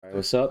Alright,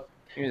 what's up?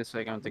 Give me a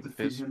second, I'll take a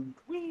piss.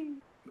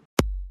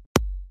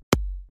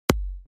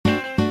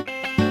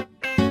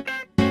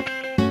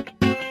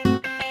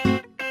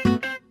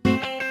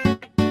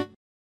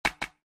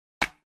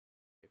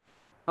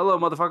 Hello,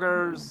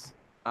 motherfuckers.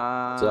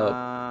 up?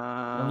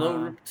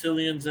 Hello,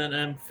 reptilians and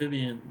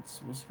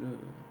amphibians. What's good?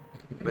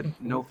 But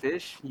no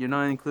fish? You're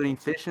not including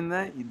fish in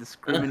that? You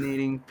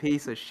discriminating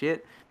piece of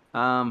shit.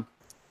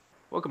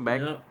 Welcome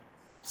back. Yep.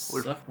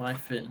 Suck my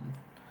fin.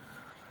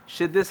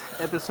 Should this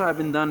episode have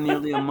been done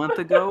nearly a month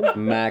ago?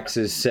 Max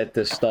is set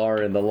to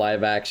star in the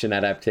live-action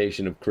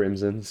adaptation of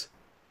Crimson's.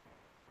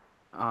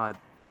 I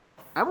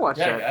watched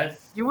Yeah, that.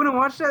 guys. You wouldn't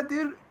watch that,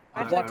 dude?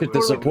 I Watch it would.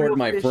 to support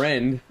my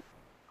friend.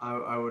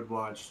 I would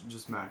watch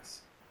just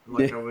Max.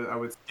 Like I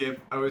would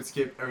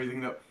skip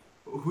everything that.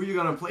 Who are you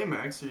gonna play,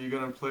 Max? Are you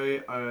gonna play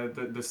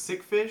the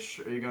sick fish?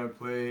 Are you gonna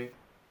play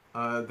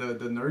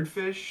the nerd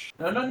fish?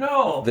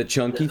 No. The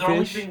chunky There's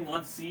only fish? been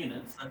one scene.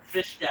 It's the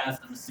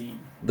fishgasm scene.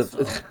 The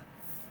So,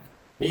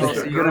 Oh,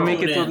 so you're gonna make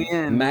it till the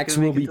end. Max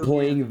You're will gonna make be it till the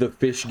playing end. the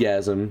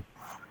fishgasm.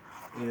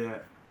 Yeah.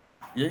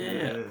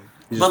 Yeah.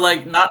 He's But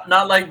like not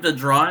like the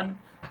drawn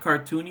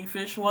cartoony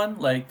fish one,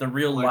 like the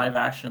real Like- live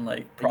action,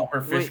 like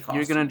proper fish Wait, costume.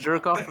 you're gonna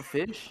jerk off a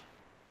fish?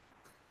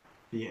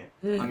 Yeah.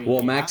 I mean,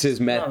 Well, he Max's has-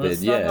 No, method,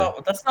 that's yeah.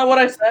 that's not what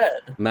I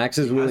said. Max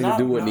is willing to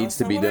do what needs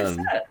to be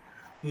done.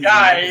 he's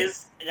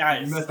Guys,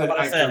 Method that's what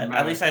I actor said. Max.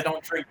 At least I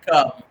don't drink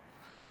cum.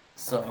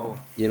 So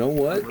You know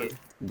what? Okay.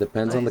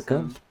 Depends on the Nice,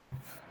 cum.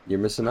 You're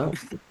missing out.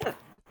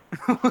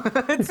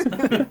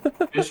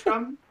 What? Fish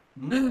cum?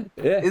 Hmm?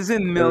 Yeah.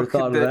 Isn't milk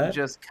thought of that?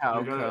 just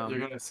cow You're cum?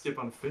 gonna skip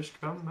on fish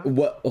cum, Max?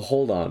 What?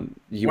 Hold on.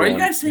 why are you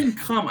guys saying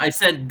cum? I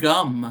said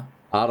gum.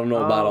 I don't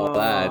know about all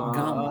that.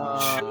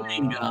 Gum.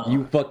 Chewing gum.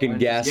 You fucking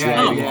Yeah, Come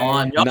gaslighting. yeah.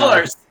 on, y'all Nah.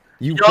 are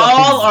You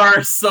y'all fucking,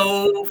 are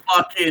so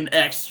fucking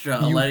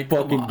extra. you like,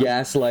 come fucking on.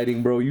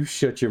 gaslighting, bro. You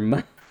shut your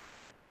mouth.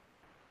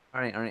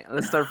 All right.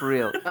 Let's start for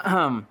real.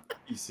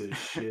 Piece of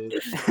shit.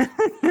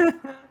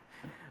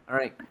 All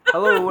right.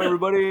 Hello,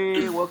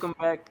 everybody. Welcome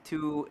back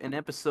to an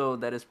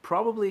episode that is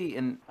probably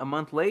a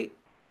month late,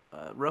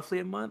 roughly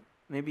a month,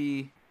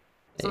 maybe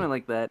something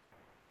like that.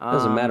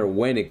 Doesn't matter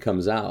when it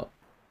comes out.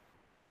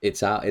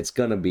 It's out. It's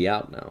gonna be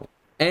out now,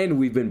 and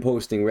we've been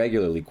posting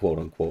regularly, quote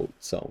unquote.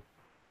 So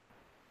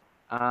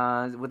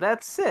With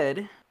that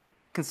said,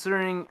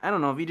 considering I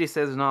don't know, VJ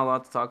says there's not a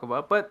lot to talk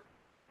about, but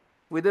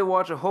we did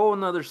watch a whole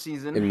another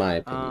season. in my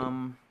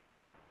opinion,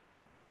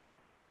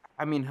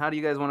 I mean, how do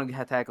you guys want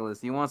to tackle this?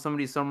 Do you want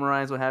somebody to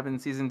summarize what happened in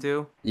season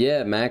 2?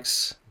 yeah,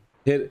 Max,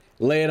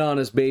 lay it on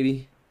us,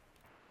 baby.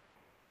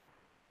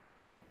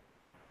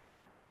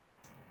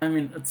 I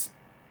mean, it's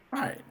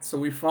right. So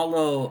we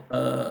follow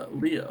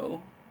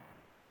Leo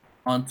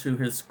onto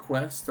his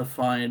quest to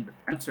find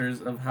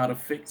answers of how to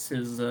fix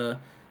his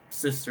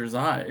sister's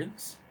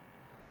eyes,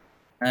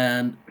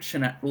 and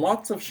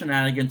lots of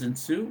shenanigans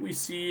ensue. We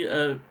see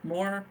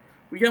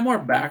we get more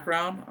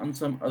background on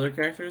some other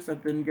characters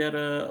that didn't get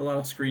a lot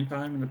of screen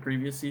time in the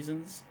previous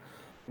seasons,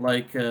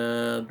 like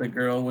the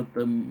girl with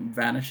the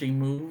vanishing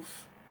move,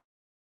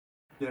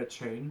 Yeah,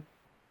 chain.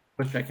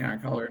 which I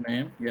can't recall her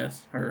name.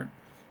 Yes, her.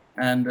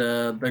 And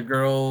the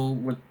girl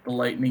with the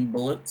lightning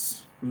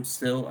bullets, who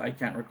still I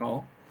can't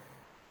recall.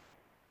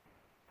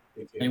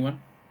 Okay. Anyone?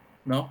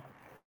 No?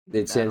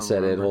 It's I don't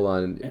said it. remember. Hold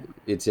on.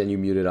 It's you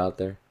muted out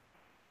there.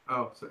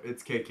 Oh, so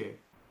it's KK.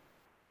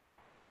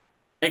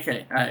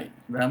 Okay, alright,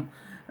 them.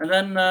 And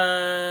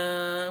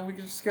then we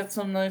can just get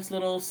some nice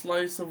little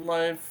slice of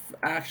life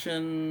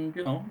action,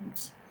 you know.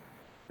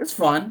 It's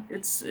fun.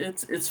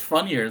 It's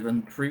funnier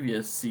than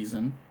previous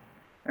season.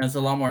 And it's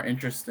a lot more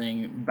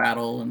interesting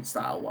battle and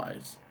style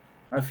wise.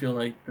 I feel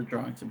like the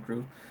drawings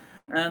improved.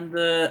 And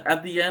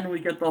at the end we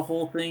get the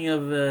whole thing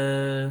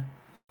of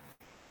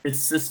his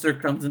sister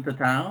comes into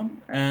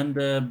town and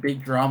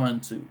big drama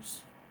ensues.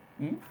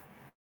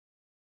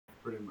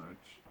 Pretty much.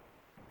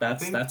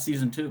 That's think- that's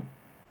season 2.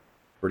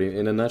 Pretty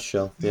in a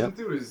nutshell. Yeah.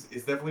 Season 2 is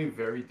definitely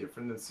very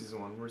different than season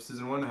 1, where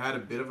season 1 had a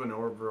bit of an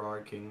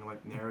overarching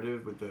like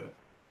narrative with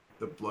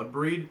the blood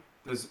breed.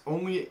 There's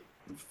only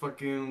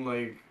fucking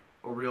like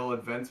a real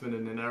advancement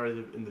in the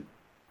narrative in the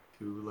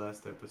 2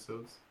 last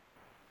episodes.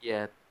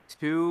 Yeah,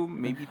 2,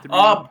 maybe 3.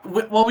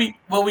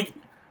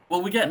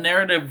 We get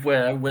narrative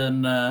where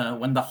when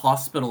the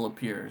hospital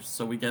appears.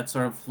 So we get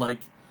sort of like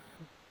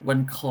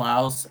when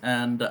Klaus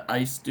and the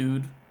Ice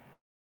Dude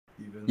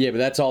Even. Yeah, but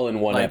that's all in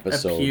one like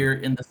episode. appear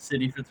in the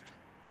city.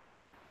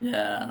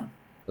 Yeah.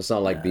 It's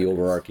not like the Yeah,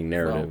 overarching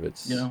narrative. Well,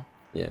 It's you know.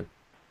 yeah.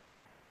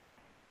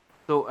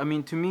 So I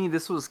mean, to me,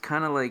 this was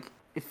kind of like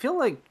it felt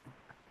like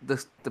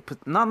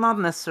not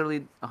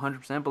necessarily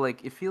 100%, but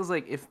like it feels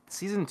like if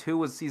season 2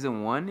 was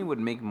season 1, it would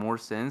make more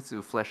sense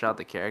to flesh out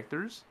the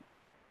characters.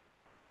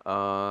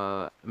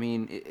 I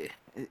mean,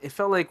 it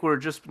felt like we're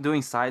just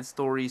doing side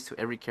stories to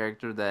every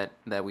character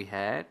that we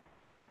had.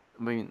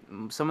 I mean,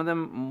 most of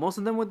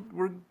them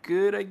were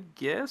good, I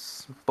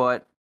guess,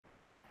 but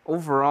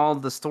overall,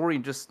 the story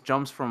just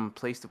jumps from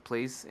place to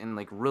place in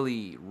like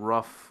really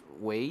rough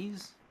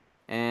ways.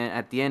 and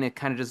at the end it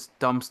kind of just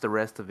dumps the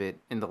rest of it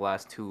in the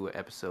last 2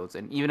 episodes,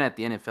 and even at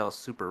the end it felt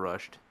super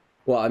rushed.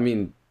 Well, I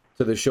mean,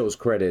 to the show's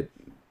credit,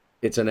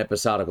 it's an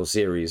episodical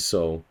series,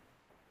 so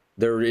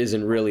there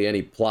isn't really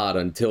any plot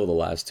until the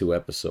last 2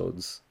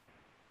 episodes.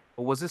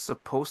 But was this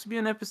supposed to be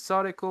an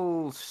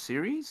episodical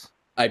series?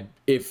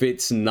 If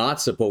it's not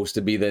supposed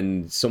to be,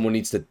 then someone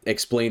needs to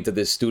explain to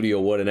this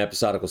studio what an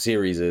episodical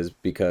series is,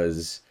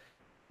 because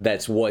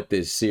that's what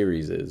this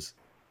series is.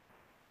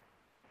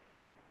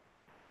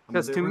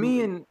 Because to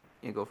me, and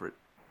yeah, go for it.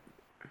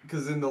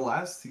 Because in the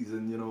last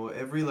season, you know,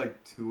 every like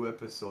 2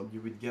 episodes,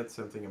 you would get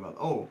something about,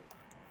 oh,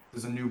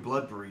 there's a new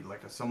blood breed,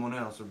 like a someone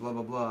else, or blah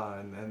blah blah,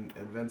 and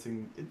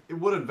advancing. It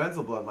would advance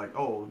the blood, like,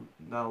 oh,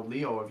 now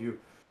Leo, if you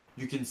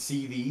can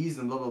see these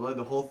and blah blah blah.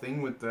 The whole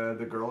thing with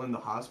the girl in the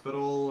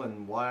hospital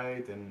and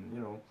White, and you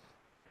know,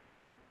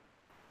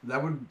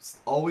 that would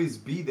always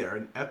be there.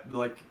 And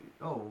like,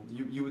 oh,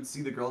 you would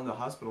see the girl in the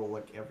hospital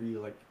like every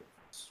like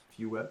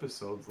few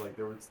episodes. Like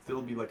there would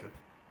still be like a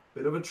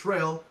bit of a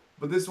trail.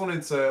 But this one,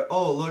 it's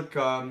oh look,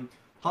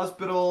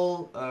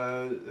 hospital,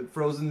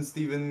 frozen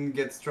Steven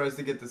tries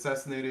to get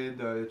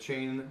assassinated.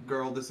 Chain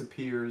girl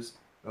disappears.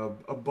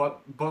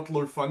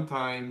 Butler fun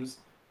times,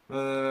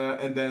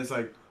 and then it's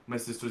like, my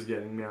sister's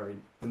getting married,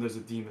 and there's a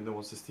demon that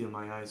wants to steal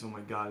my eyes. Oh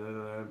my god!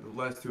 The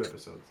last 2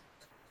 episodes.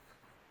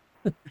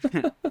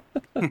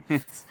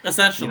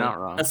 Essentially, You're not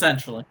wrong.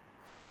 Essentially,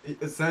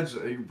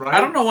 right?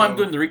 I don't know why I'm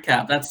doing the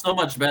recap. That's so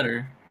much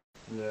better.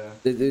 Yeah.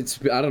 It's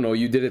I don't know.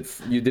 You did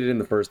it in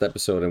the first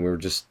episode, and we were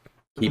just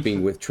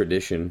keeping with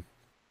tradition.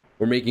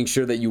 We're making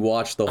sure that you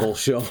watch the whole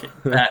show.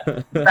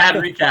 Bad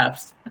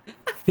recaps.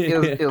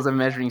 It was a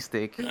measuring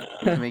stick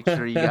to make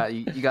sure you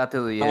got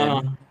to the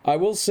end. I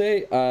will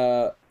say,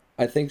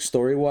 I think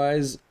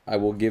story-wise, I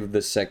will give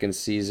the second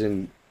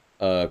season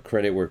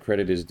credit where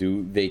credit is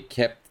due. They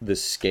kept the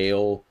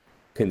scale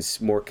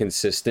more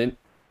consistent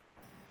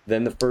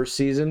than the first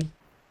season.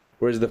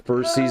 Whereas the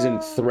first season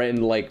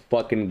threatened like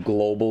fucking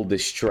global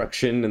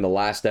destruction in the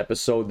last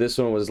episode. This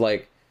one was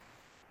like,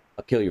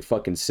 I'll kill your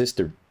fucking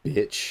sister,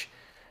 bitch.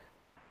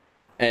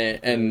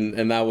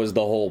 And that was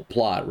the whole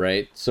plot,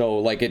 right? So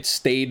like it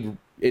stayed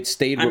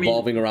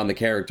revolving around the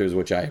characters,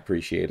 which I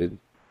appreciated.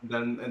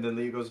 And then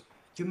Leo goes,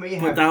 you may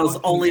have. But that was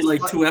only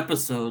like 2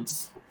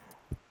 episodes.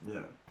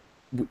 Yeah.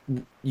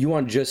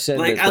 Yuan just said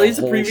Like that at least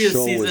the whole previous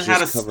show season was had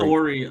a just covering...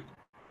 story.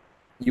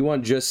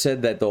 Yuan just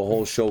said that the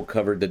whole show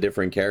covered the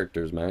different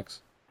characters,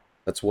 Max.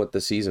 That's what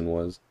the season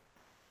was.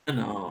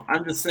 No,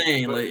 I'm just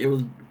saying, like it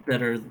was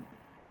better.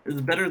 It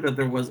was better that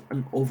there was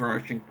an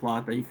overarching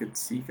plot that you could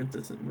see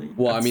consistently.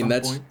 Well, I mean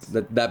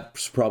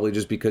that's probably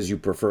just because you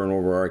prefer an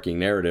overarching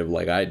narrative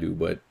like I do,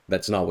 but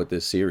that's not what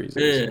this series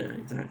is. Yeah,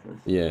 exactly.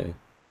 Yeah.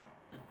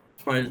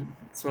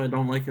 That's why I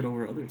don't like it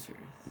over other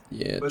series.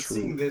 Yeah, But true.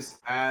 seeing this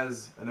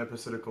as an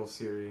episodical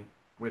series,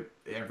 with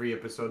every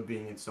episode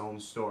being its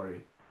own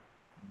story,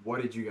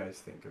 what did you guys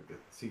think of it,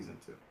 season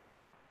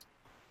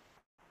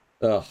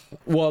 2?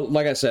 Well,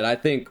 like I said, I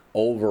think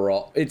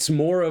overall it's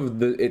more of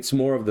the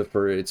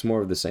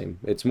same.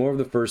 It's more of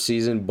the first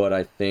season, but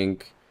I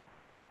think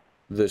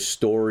the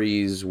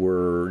stories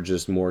were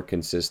just more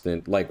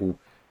consistent. Like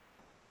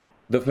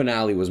the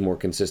finale was more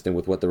consistent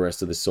with what the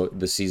rest of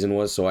the season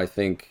was, so I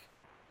think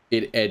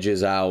it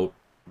edges out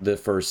the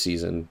first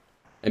season.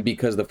 And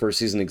because the first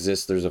season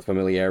exists, there's a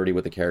familiarity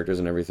with the characters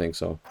and everything,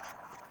 so.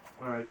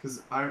 Alright,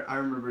 because I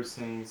remember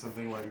saying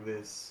something like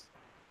this.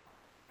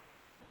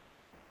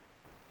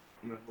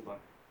 No, hold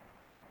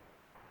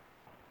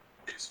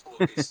on.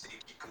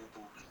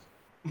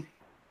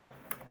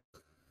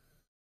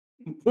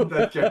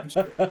 That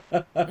capture.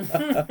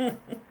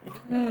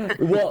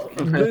 Well,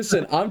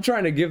 listen, I'm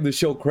trying to give the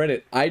show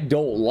credit. I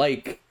don't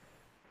like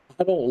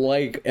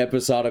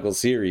episodical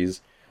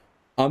series.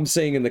 I'm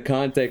saying in the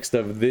context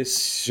of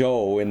this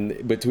show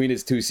and between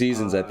its 2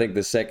 seasons, I think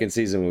the second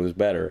season was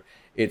better.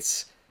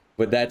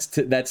 But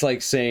that's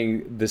like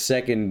saying the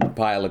second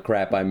pile of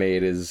crap I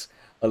made is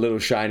a little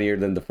shinier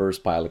than the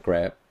first pile of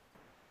crap.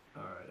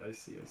 Alright, I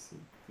see.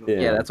 No,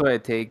 Yeah, that's why I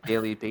take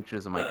daily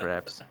pictures of my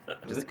craps,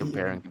 just to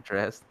compare and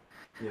contrast.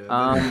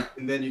 Yeah,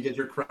 and then you get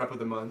your crap of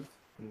the month.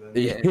 And then,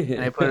 Yeah,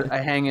 and I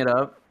hang it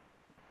up.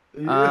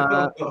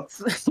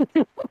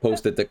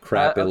 Post it to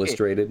Crap okay.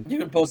 Illustrated. You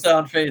can post it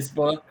on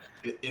Facebook.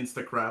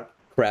 Insta crap.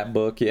 Crap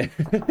book, yeah.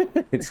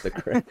 It's the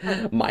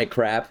crap. My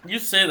crap. You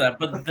say that,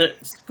 but the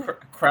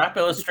Crap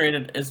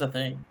Illustrated is a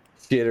thing.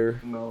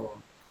 Shitter. No,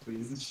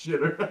 please,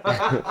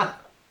 shitter.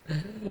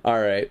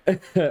 All right.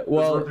 Well,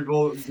 Well,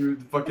 people do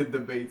fucking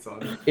debates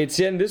on it.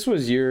 Etienne, this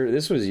was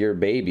your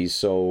baby,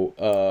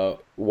 so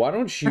why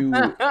don't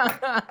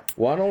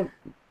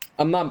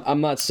I'm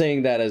not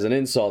saying that as an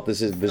insult.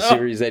 This is the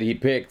series that he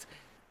picked,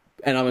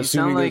 and I'm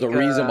assuming there's a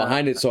reason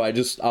behind it. So I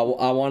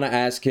want to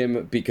ask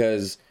him,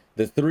 because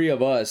the 3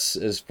 of us,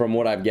 as from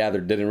what I've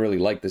gathered, didn't really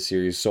like the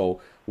series.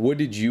 So what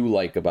did you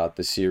like about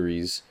the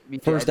series,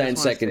 first and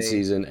second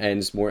season,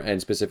 and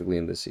specifically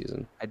in this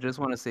season? I just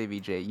want to say,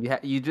 VJ,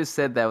 you just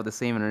said that with the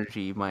same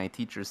energy my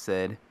teacher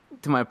said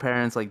to my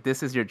parents, like,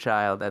 this is your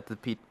child at the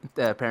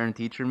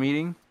parent-teacher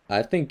meeting.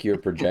 I think you're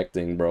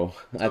projecting, bro.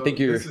 I So think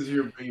you're this is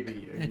your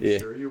baby. Are you Yeah,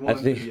 sure you I want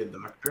think- to be a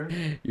doctor?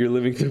 you're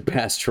living through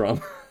past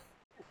trauma.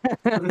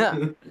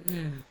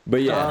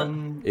 But yeah,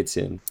 Um, it's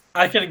in.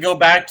 I can go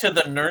back to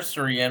the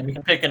nursery and we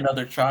can pick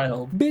another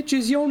child. Bitch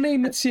is your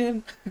name, it's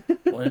in.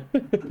 What?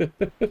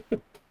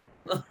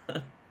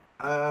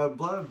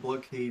 Blood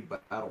Blockade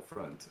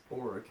Battlefront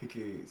or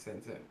KK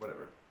Sensen,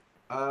 whatever.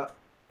 I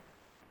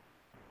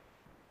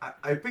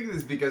picked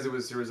this because it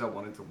was a series I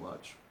wanted to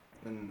watch,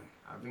 and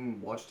having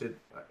watched it,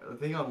 I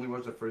think I only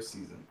watched the first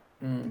season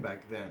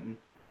back then,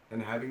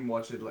 and having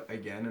watched it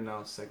again and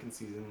now second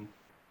season,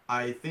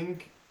 I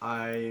think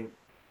I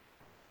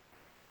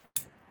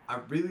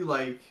really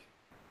like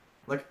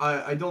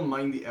I don't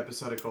mind the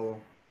episodical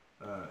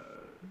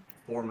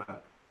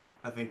format.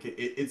 I think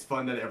it's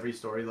fun that every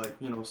story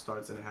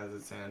starts and it has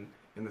its end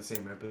in the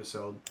same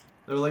episode.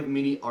 They're like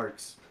mini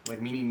arcs,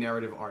 like mini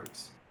narrative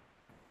arcs.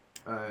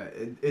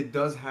 It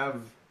does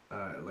have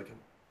like a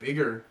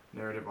bigger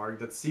narrative arc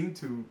that seemed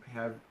to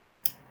have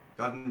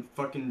gotten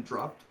fucking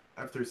dropped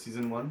after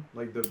season 1.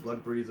 Like the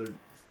blood breeds are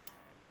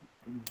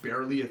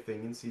barely a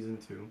thing in season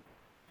 2.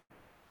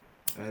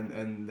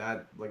 And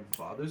that like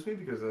bothers me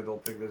because I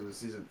don't think there's a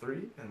season 3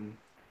 and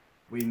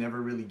we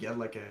never really get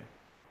like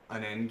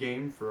an end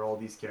game for all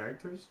these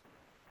characters.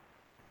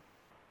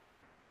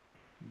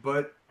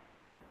 But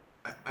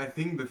I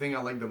think the thing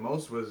I liked the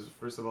most was,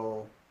 first of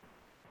all,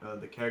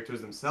 the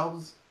characters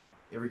themselves.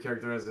 Every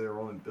character has their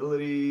own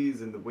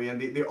abilities and the way,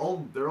 and they're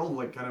all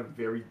like kind of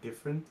very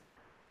different.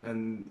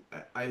 And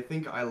I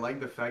think I like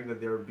the fact that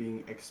they're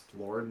being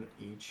explored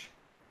each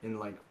in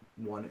like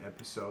one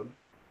episode.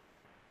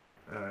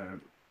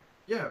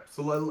 Yeah,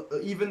 so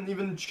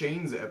even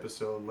Chain's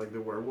episode, like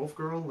the werewolf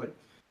girl, like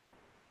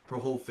her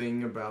whole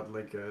thing about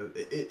like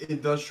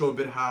it does show a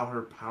bit how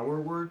her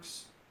power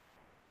works.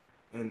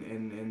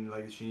 And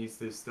like she needs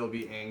to still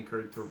be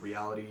anchored to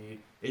reality.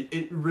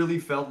 It really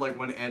felt like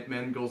when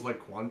Ant-Man goes like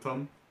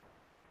quantum.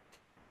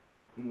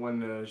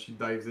 When she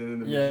dives in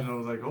the mission, I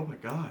was like, oh my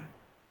god.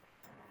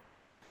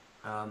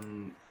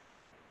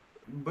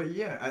 But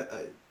yeah,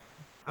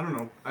 I don't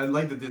know. I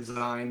like the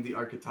design, the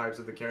archetypes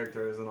of the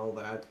characters, and all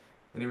that,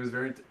 and it was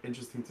very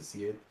interesting to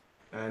see it.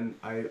 And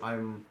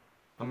I'm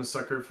a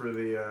sucker for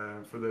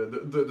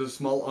the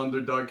small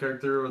underdog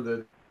character, or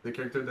the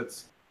character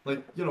that's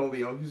like,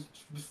 Leo, he's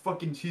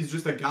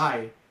just a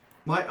guy.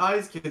 My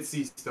eyes can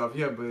see stuff,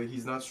 yeah, but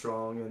he's not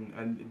strong,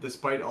 and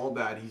despite all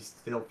that, he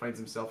still finds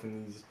himself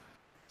in these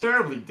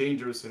terribly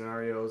dangerous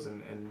scenarios,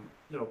 and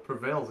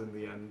prevails in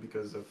the end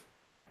because of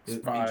his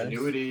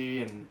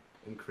ingenuity and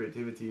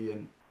creativity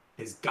and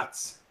his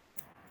guts.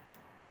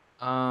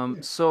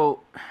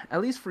 So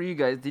at least for you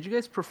guys, did you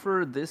guys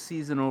prefer this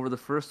season over the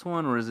first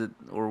one, or do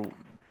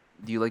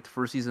you like the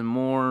first season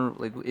more?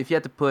 Like, if you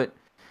had to put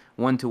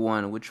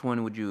 1-to-1, which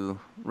one would you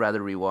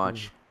rather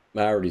rewatch? I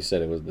already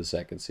said it was the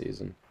second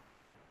season.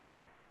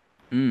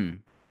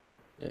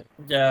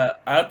 Yeah,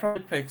 I'd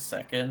probably pick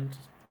second.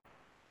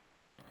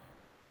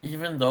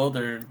 Even though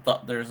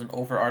there's an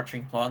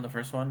overarching plot in the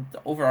first one,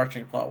 the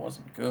overarching plot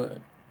wasn't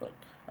good, but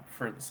I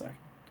prefer the second.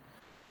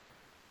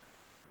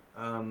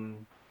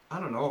 I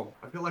don't know.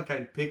 I feel like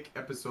I'd pick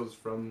episodes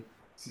from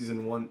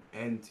season 1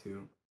 and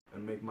 2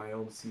 and make my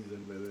own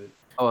season with it.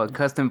 Oh, a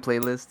custom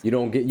playlist. You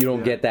don't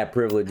get that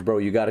privilege, bro.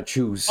 You gotta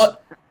choose.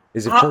 But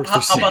Is it how first or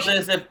about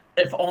second? this?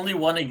 If only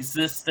one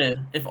existed,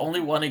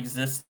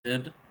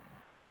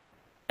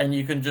 and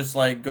you can just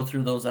like go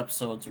through those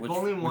episodes. If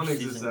only one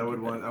exists, I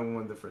would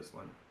want the first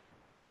one.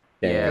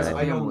 Yeah, Because I I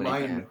think don't I'm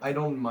mind. with I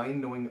don't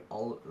mind knowing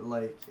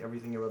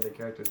everything about the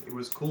characters. It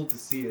was cool to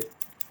see it,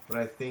 but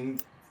I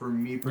think for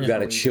me, You personally,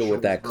 gotta the chill show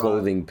with that was broad.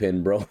 clothing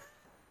pin, bro.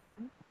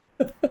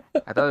 I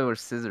thought they were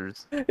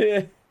scissors.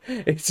 Yeah,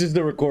 it's just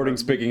the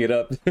recording's picking it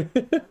up.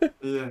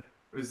 Yeah,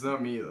 it's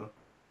not me though.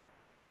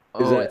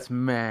 Oh, that- it's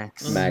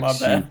Max.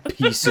 Max, My you bad.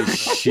 piece of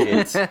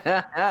shit.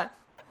 Fucking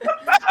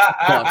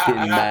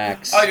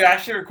Max. Oh, you're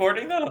actually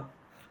recording though?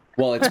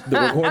 Well, it's the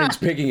recording's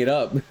picking it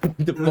up. What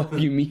the fuck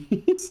you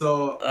mean?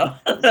 So yeah,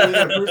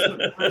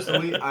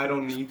 personally, I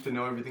don't need to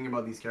know everything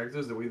about these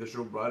characters. The way the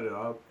show brought it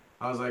up,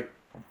 I was like,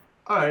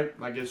 all right,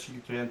 I guess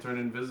you can turn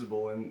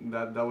invisible, and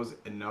that was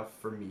enough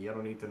for me. I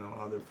don't need to know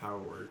how their power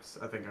works.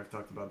 I think I've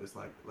talked about this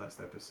like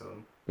last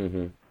episode.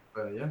 Mm-hmm.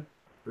 But yeah,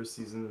 first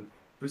season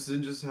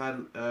just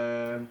had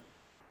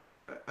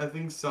I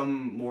think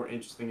some more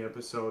interesting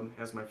episode.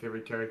 Has my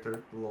favorite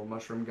character, the little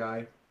mushroom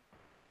guy.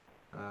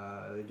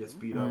 That gets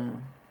beat up.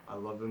 I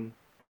love him.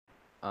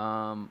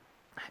 I'm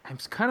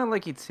kind of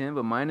like it's him,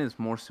 but mine is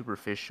more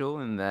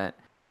superficial in that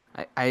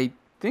I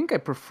think I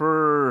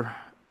prefer.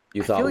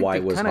 You I feel thought like White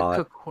they was kinda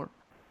hot.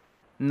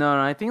 No,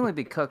 I think like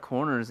they cut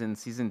corners in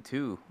season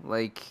 2.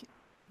 Like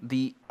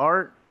the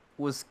art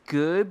was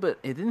good, but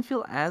it didn't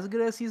feel as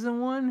good as season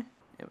 1.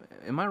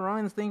 Am I wrong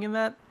in thinking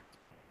that?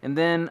 And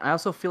then I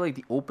also feel like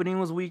the opening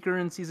was weaker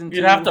in season 2.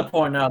 You'd have to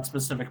point out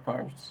specific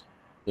parts.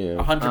 Yeah.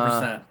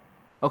 100%.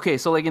 Okay,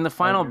 so like in the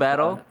final agree with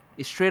battle, that.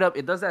 it straight up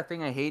it does that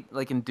thing I hate,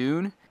 like in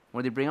Dune,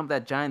 where they bring up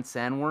that giant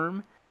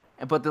sandworm,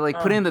 but they like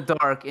put it in the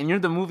dark, and you're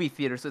in the movie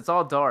theater, so it's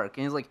all dark,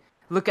 and it's like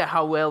look at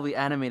how well we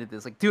animated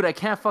this. Like, dude, I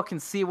can't fucking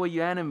see what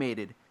you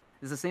animated.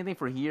 It's the same thing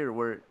for here,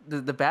 where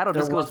the battle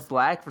just goes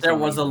black for There some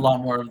was a reason.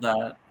 lot more of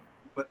that.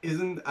 But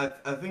isn't I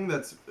think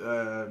that's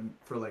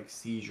for like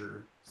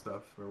seizure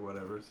stuff or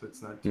whatever, so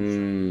it's not too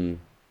sharp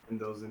in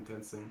those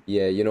intense things.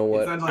 Yeah, you know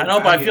what? It's not I like know,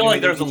 but I badly feel like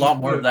animated, there's a they lot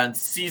just more put of that in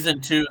season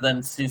 2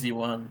 than season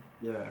 1.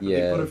 Yeah, but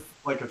Yeah. they put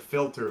like a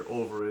filter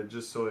over it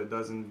just so it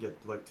doesn't get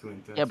like too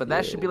intense. Yeah, but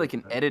that Yeah. should be like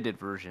an edited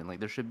version. Like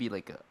there should be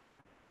like a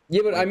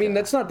Yeah, but I like mean, a-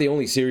 that's not the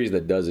only series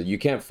that does it. You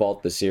can't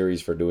fault the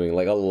series for doing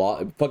like a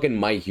lot. Fucking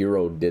My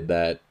Hero did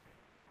that.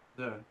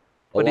 Yeah. A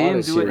but they lot didn't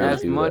of do it series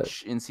as do that.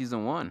 much in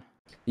season 1.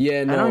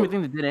 Yeah, I no. don't even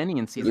think they did any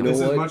in season know This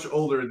 1. is what? much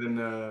older than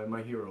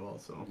My Hero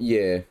also.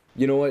 Yeah,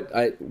 you know what?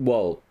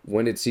 Well,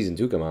 when did season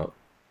 2 come out?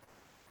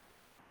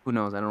 Who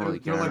knows? I don't really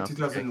They're care like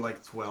enough.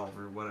 2012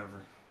 or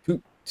whatever.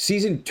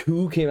 Season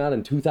 2 came out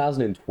in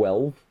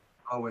 2012.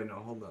 Oh wait, no,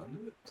 hold on.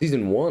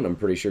 Season 1, I'm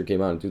pretty sure,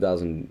 came out in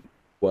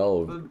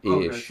 2012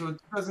 Okay, ish. so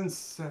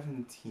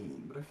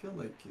 2017, but I feel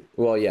like it.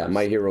 Well, yeah,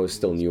 My Hero is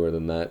still newer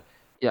than that.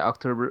 Yeah,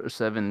 October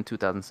 7,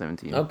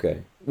 2017.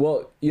 Okay.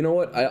 Well, you know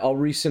what? I'll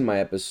rescind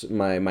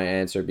my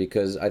answer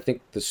because I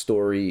think the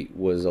story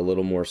was a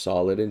little more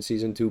solid in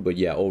season 2. But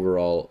yeah,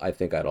 overall, I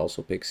think I'd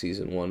also pick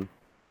season 1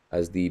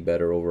 as the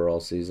better overall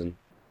season.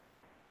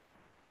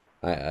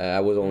 I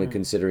was only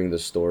considering the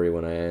story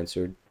when I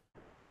answered.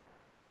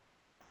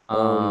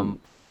 I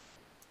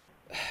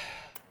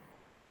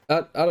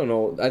don't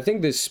know. I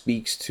think this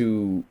speaks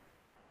to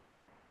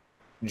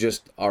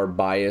just our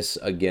bias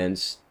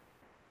against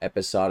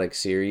episodic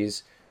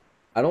series.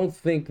 I don't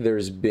think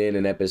there's been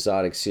an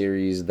episodic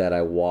series that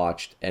I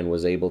watched and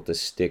was able to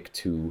stick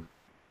to.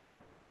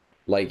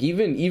 Like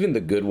even the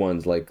good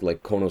ones like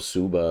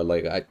Konosuba,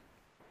 like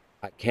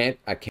I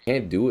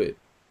can't do it.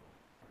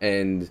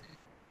 And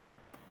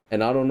I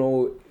don't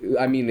know,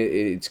 I mean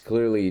it's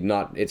clearly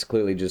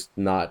just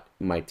not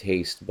my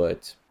taste,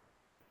 but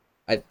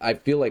I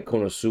feel like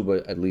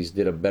Konosuba at least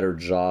did a better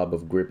job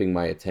of gripping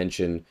my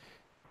attention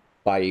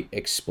by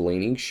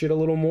explaining shit a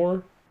little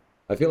more.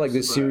 I feel like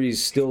this But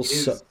series still it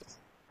is-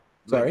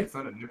 Sorry? Like, it's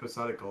not an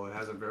episodical. It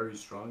has a very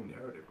strong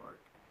narrative arc.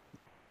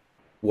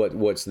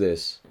 What's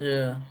this?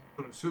 Yeah.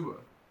 Konosuba.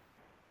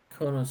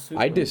 Konosuba.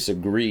 I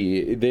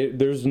disagree.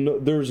 There's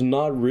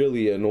not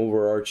really an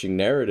overarching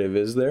narrative,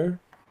 is there?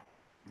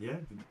 Yeah,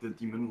 the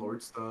Demon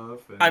Lord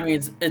stuff. And, I mean,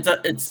 it's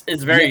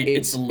very Yeah,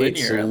 it's linear.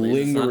 It's at least.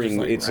 It's not just, lingering.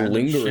 like, It's random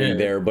lingering shit.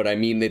 there, but I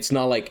mean, it's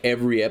not like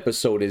every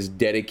episode is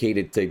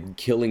dedicated to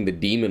killing the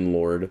Demon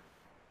Lord.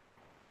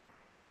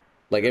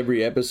 Like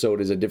every episode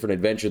is a different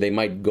adventure. They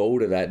might go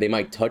to that. They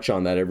might touch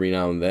on that every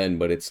now and then,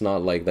 but it's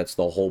not like that's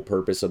the whole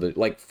purpose of it.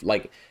 Like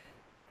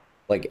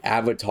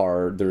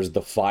Avatar, there's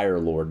the Fire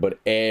Lord, but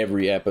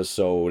every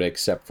episode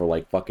except for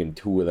like fucking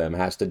 2 of them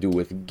has to do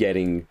with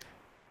getting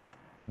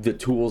the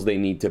tools they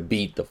need to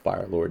beat the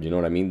Fire Lord. You know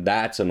what I mean?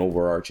 That's an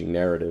overarching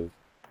narrative.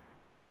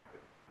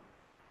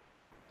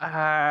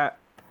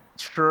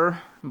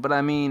 Sure, but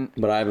I mean,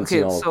 But I haven't Okay,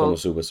 seen all so- of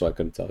Konosuba, so I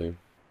couldn't tell you.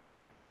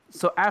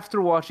 so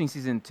after watching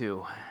season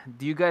 2,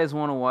 do you guys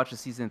want to watch a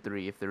season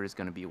 3 if there is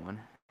going to be one?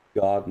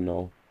 God,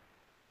 no.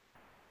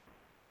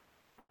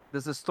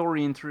 Does the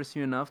story interest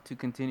you enough to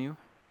continue?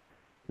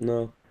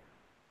 No.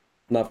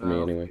 Not for me,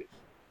 No. anyway.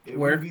 It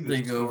Where wouldn't be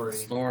did the they go with the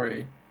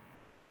story?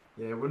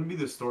 Yeah, it wouldn't be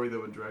the story that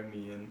would drag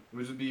me in. It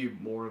would just be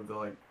more of the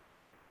like,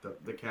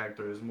 the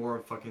characters, more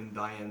of fucking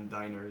Diane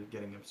Diner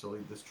getting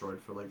absolutely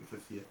destroyed for like the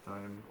 50th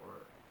time,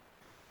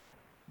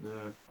 or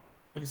yeah.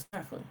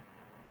 Exactly.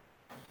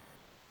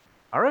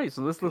 All right,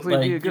 so this looks like,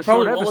 Like, be a you good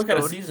probably short won't look at a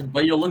episode. season,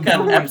 but you'll look at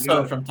Oh an my episode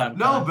God. from time to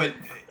No, time. but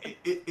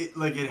it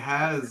like it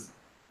has.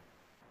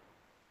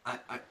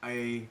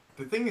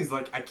 The thing is,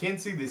 like, I can't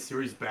say this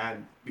series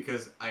bad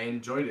because I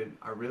enjoyed it.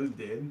 I really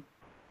did,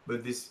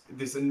 but this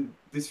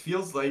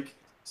feels like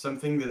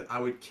something that I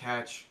would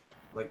catch,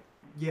 like,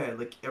 yeah,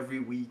 like every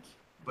week.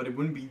 But it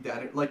wouldn't be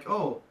that like,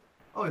 oh,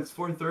 it's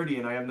 4:30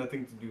 and I have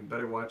nothing to do.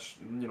 Better watch,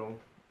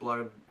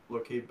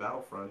 Blockade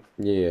Battlefront.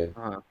 Yeah.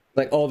 Uh-huh.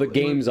 Like, oh, the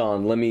game's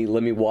on. Let me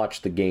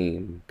watch the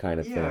game, kind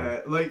of thing. Yeah,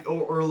 like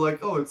or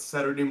like, oh, it's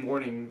Saturday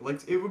morning.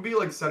 Like it would be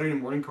like Saturday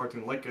morning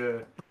cartoon, like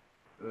a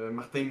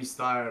Martin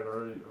Mystère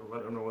or I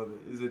don't know what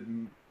is it.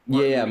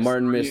 Yeah,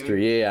 Martin Mystery?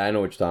 Mystery. Yeah, I know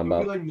what you're It talking would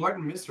be about. like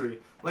Martin Mystery.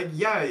 Like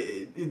yeah,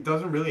 it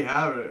doesn't really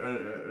have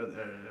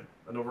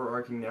an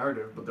overarching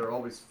narrative, but they're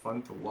always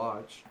fun to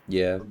watch.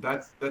 Yeah.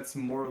 So that's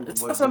more.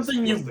 It's what not something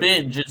this you feels like.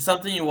 binge. It's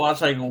something you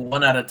watch like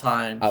one at a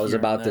time. I was here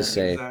and about to there.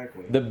 say.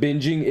 Exactly. The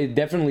binging, it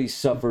definitely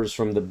suffers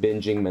from the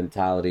binging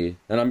mentality.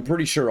 And I'm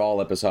pretty sure all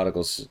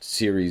episodical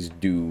series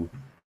do.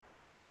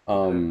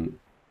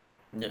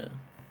 Yeah.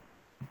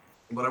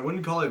 But I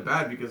wouldn't call it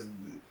bad because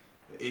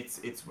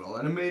it's well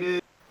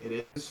animated.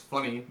 It is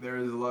funny. There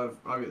is a lot of,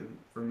 I mean,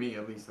 for me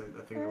at least, I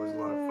think there was a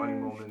lot of funny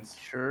moments.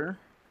 Sure.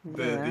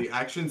 The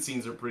action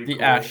scenes are pretty The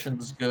cool.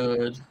 action's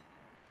good.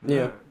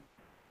 Yeah.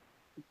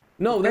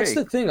 No, that's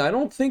Okay. the thing. I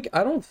don't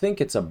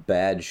think it's a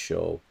bad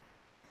show.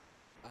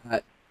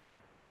 I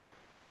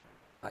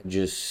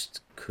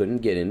just couldn't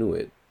get into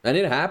it. And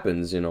it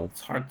happens, you know.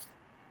 It's hard.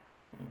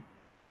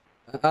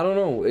 I don't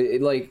know.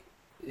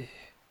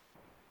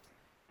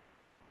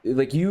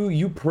 Like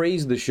you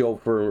praised the show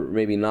for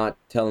maybe not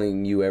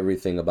telling you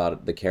everything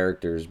about the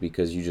characters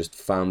because you just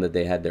found that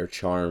they had their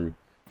charm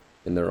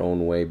in their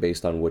own way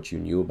based on what you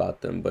knew about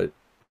them. But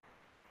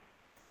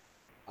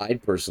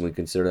I'd personally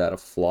consider that a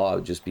flaw,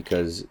 just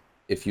because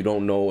if you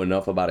don't know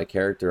enough about a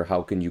character,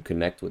 how can you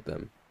connect with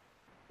them?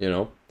 You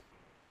know?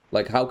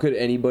 Like, how could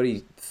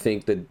anybody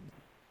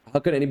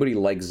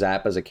like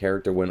Zap as a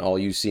character when all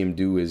you see him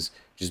do is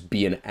just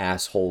be an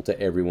asshole to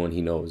everyone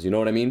he knows? You know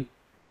what I mean?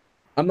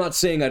 I'm not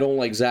saying I don't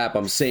like Zap.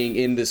 I'm saying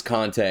in this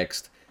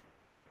context.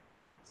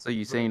 So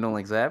you saying you don't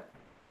like Zap?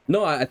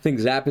 No, I think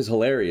Zap is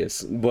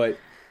hilarious, but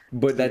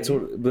that's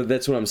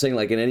what I'm saying.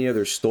 Like in any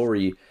other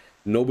story,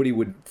 nobody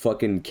would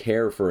fucking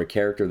care for a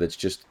character that's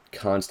just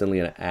constantly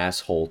an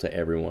asshole to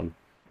everyone.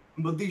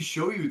 But they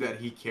show you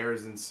that he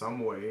cares in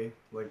some way,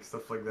 like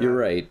stuff like that. You're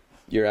right.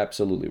 You're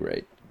absolutely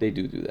right. They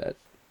do that.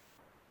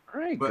 All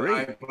right, But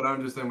great. I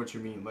understand what you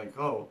mean. Like,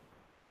 oh,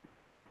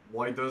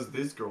 why does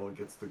this girl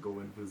gets to go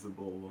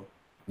invisible?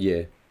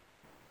 Yeah.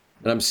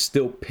 And I'm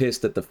still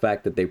pissed at the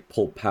fact that they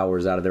pull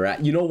powers out of their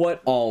ass. You know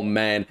what? Oh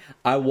man,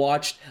 I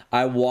watched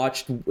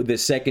the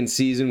second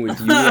season with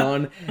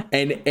Euron,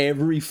 and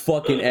every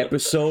fucking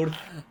episode,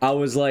 I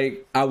was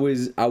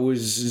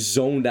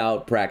zoned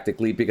out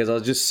practically because I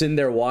was just sitting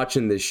there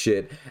watching this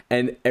shit,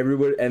 and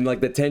everybody, and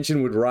like the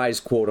tension would rise,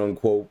 quote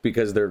unquote,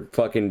 because they're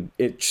fucking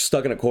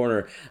stuck in a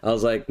corner. I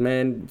was like,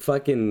 man,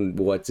 fucking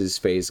what's his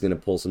face gonna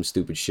pull some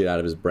stupid shit out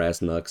of his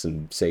brass knucks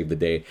and save the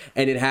day,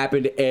 and it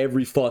happened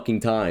every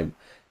fucking time.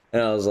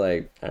 And I was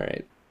like, all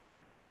right.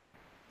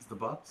 He's the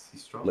boss.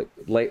 He's strong.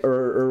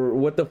 Or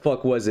what the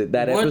fuck was it?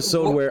 That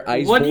episode where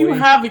Ice Boy... What do you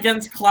have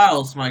against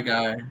Klaus, my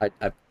guy?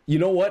 You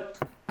know what?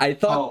 I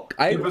thought...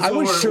 I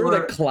was sure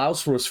that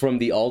Klaus was from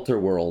the Alter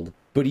world,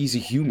 but he's a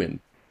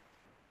human.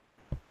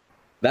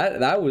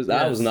 I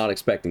was not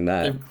expecting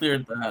that. They've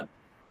cleared that.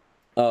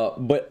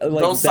 But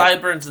like those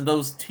sideburns and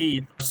those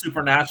teeth are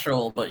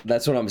supernatural, but...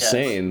 That's what I'm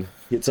saying.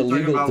 It's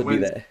illegal to be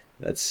that.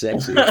 That's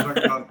sexy.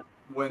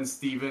 When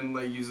Steven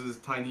like uses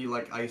tiny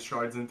like ice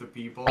shards into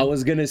people. I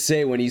was gonna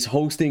say when he's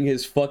hosting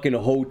his fucking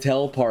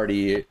hotel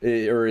party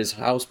or his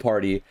house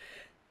party,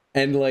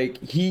 and like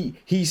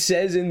he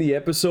says in the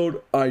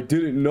episode, I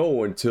didn't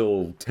know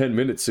until 10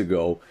 minutes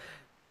ago,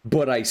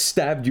 but I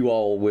stabbed you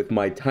all with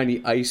my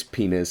tiny ice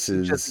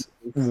penises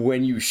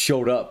when you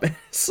showed up.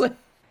 It's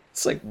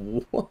like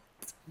what?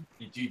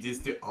 Did you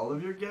just do all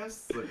of your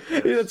guests? Like,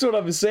 yeah, that's what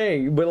I'm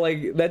saying. But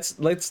like that's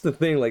the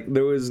thing. Like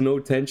there was no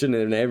tension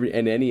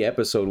in any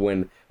episode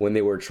when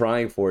they were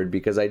trying for it,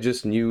 because I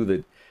just knew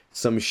that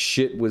some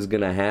shit was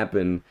gonna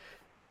happen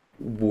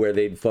where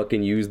they'd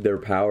fucking use their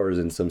powers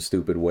in some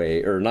stupid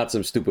way, or not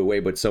some stupid way,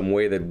 but some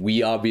way that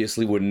we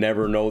obviously would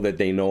never know that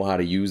they know how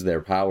to use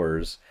their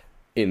powers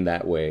in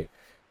that way.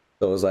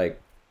 So it was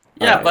like.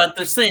 Yeah, right. But at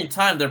the same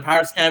time, their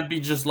powers can't be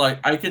just like,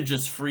 I can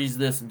just freeze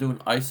this and do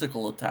an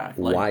icicle attack.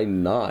 Like, why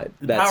not?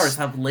 The powers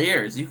have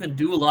layers. You can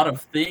do a lot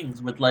of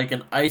things with like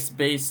an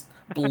ice-based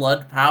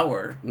blood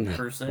power,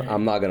 per se.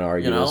 I'm not gonna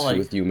argue this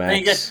with you,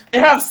 Max. They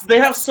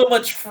have so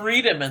much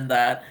freedom in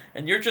that,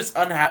 and you're just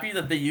unhappy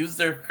that they use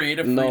their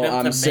creative freedom to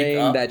I'm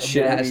saying that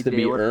shit has to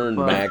be earned,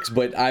 Max.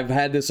 But I've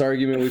had this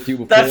argument with you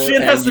before, that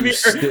shit has to be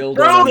still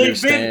don't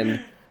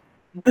understand.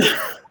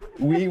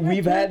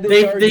 We've had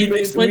this argument. They've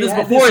explained this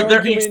before.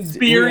 They're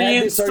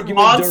experienced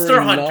monster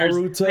hunters.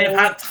 Naruto. They've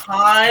had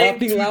time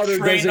to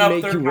train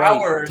up their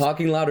powers.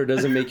 Talking louder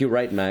doesn't make you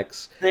right,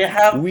 Max. They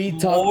have we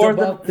talked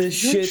about this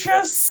shit.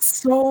 Just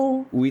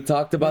so we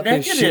talked about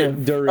this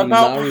shit during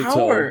Naruto.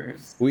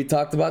 Powers. We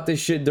talked about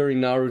this shit during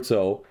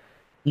Naruto.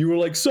 You were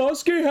like,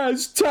 Sasuke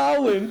has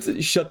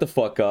talent. Shut the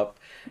fuck up.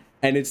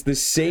 And it's the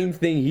same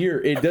thing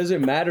here. It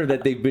doesn't matter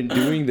that they've been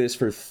doing this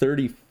for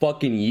 30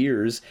 fucking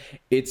years.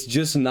 It's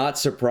just not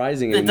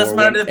surprising anymore. It doesn't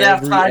matter that they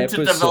have time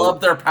to develop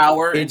their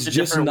power. It's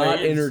just not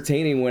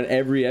entertaining when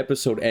every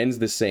episode ends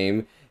the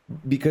same,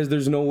 because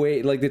there's no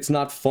way. Like, it's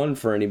not fun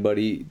for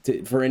anybody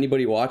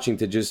watching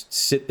to just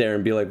sit there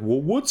and be like,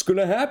 well, what's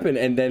gonna happen?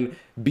 And then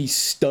be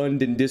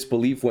stunned in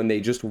disbelief when they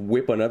just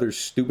whip another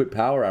stupid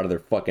power out of their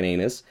fucking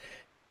anus.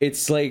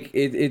 It's like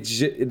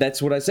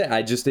that's what I said.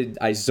 I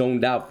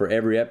zoned out for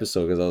every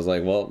episode because I was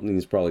like, well,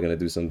 he's probably gonna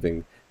do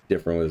something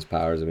different with his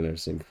powers I've never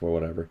seen before,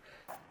 whatever.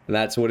 And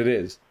that's what it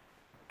is.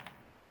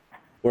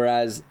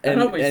 Whereas in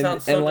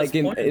Last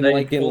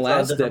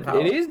Step,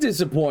 it is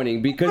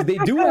disappointing because they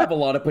do have a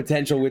lot of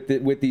potential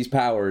with these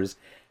powers.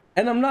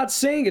 And I'm not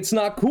saying it's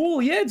not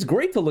cool. Yeah, it's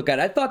great to look at.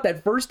 I thought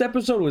that first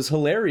episode was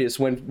hilarious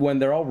when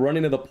they're all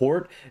running to the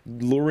port,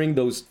 luring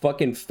those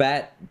fucking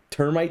fat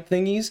termite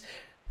thingies.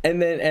 And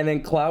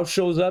then Klaus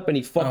shows up and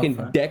he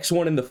fucking decks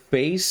one in the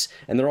face,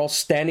 and they're all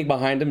standing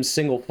behind him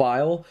single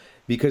file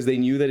because they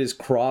knew that his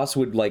cross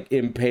would like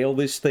impale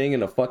this thing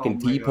in a fucking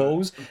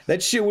T-pose.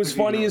 That shit was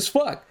funny as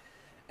fuck.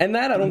 And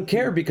that I don't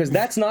care because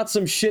that's not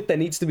some shit that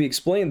needs to be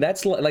explained.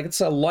 That's like it's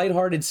a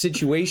lighthearted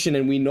situation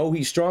and we know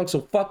he's strong, so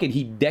fuck it,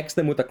 he decks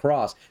them with a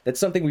cross. That's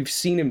something we've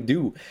seen him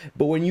do.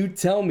 But when you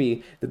tell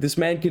me that this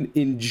man can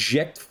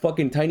inject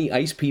fucking tiny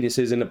ice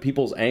penises into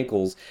people's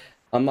ankles,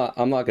 I'm not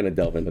gonna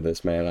delve into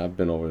this, man. I've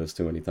been over this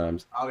too many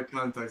times. Out of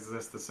context,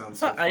 this sounds.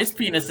 It's not ice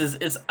penises,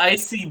 it's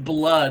icy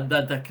blood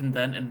that can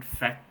then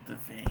infect the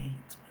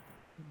veins.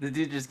 The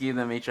dude just gave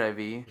them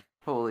HIV.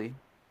 Holy.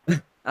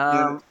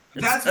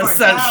 That's It's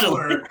my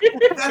power.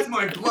 That's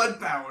my blood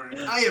power.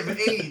 I have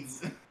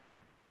AIDS.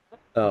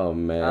 Oh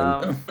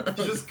man.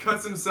 He just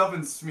cuts himself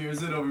and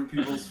smears it over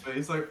people's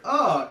face. Like,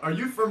 oh, are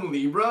you from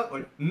Libra?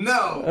 Like,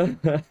 no.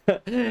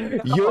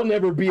 You'll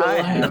never be I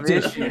alive. have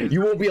issues.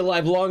 You won't be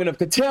alive long enough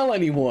to tell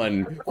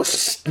anyone.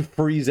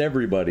 Freeze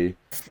everybody.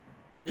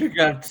 You're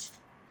gonna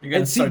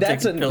And see, start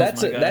that's taking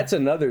pills, my guy. that's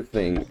another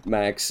thing,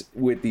 Max,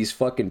 with these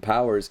fucking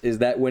powers is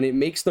that when it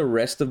makes the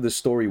rest of the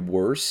story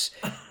worse,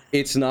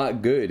 it's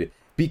not good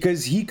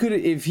because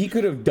if he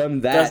could have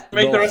done that Doesn't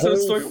make the the rest of the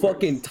whole story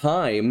fucking worse.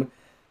 time.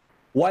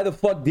 Why the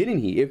fuck didn't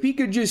he? If he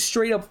could just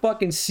straight up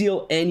fucking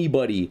seal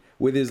anybody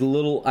with his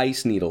little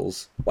ice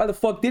needles, why the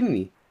fuck didn't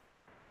he?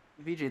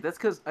 VJ, that's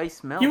because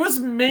ice melts. He was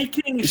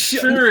making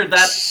Shut- sure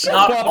that shut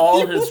not up,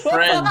 all you his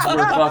friends were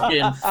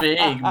fucking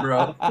fake,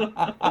 bro.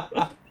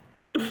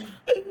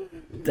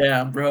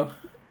 Damn, bro.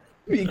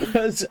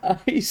 Because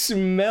ice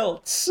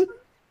melts.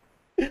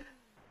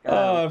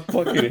 Oh, I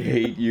fucking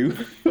hate you.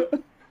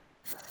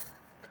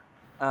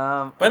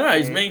 But no,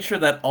 he's okay. making sure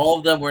that all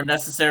of them were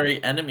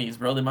necessary enemies,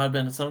 bro. Some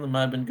of them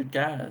might have been good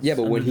guys. Yeah,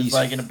 but and when they're just, he's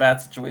like in a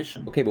bad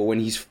situation. Okay, but when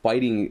he's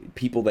fighting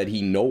people that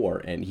he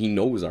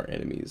knows are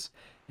enemies,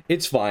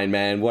 it's fine,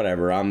 man.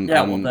 Whatever. I'm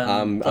Yeah, well, then,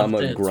 I'm tough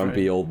a tits,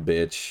 grumpy right? old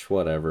bitch.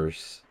 Whatever.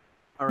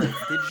 All right.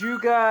 Did you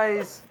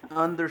guys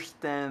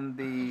understand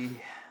the?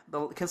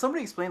 Can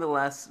somebody explain the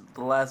last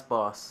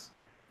boss,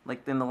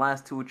 like in the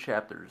last two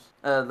chapters,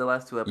 the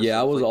last two episodes? Yeah,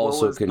 I was Like, what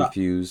also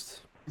confused.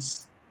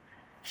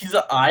 He's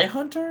an eye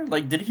hunter?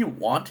 Like, did he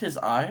want his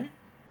eye?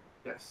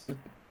 Yes.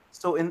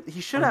 So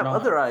he should Or have not.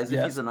 other eyes if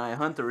Yes. he's an eye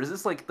hunter. Is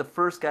this like the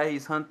first guy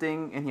he's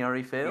hunting and he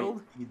already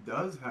failed? He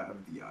does have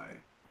the eye.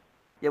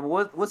 Yeah,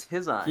 but what's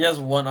his eye? He has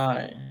one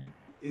eye.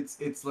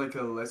 It's like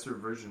a lesser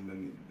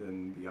version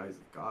than the eyes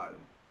of God.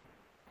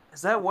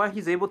 Is that why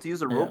he's able to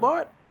use a Yeah.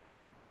 robot?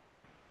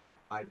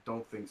 I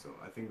don't think so.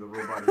 I think the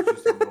robot is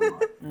just a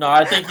robot. No,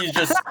 I think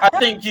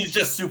he's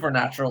just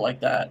supernatural like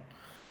that.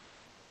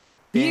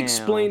 He Damn.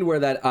 explained where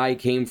that eye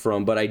came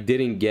from, but I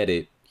didn't get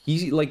it.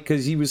 He like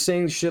because he was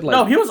saying shit like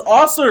No, he was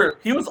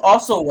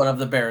also one of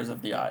the bearers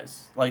of the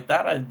eyes. Like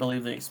that, I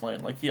believe they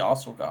explained. Like he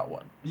also got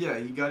one. Yeah,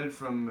 he got it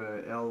from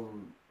L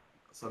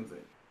something.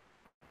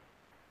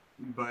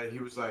 But he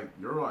was like,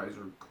 your eyes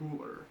are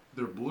cooler.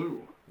 They're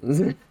blue.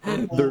 they're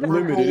Purple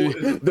limited.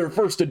 is- They're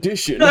first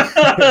edition.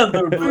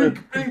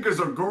 Pink is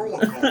a girl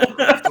color,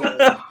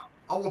 so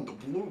I want the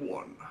blue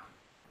one.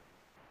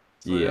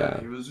 So, Yeah.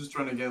 he was just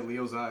trying to get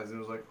Leo's eyes, and he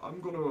was like, I'm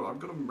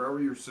gonna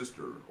marry your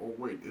sister. Oh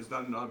wait, is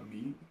that not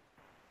me?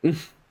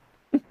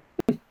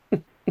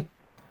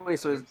 Wait,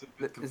 so It's a bit is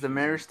the confusing.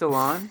 marriage still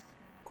on?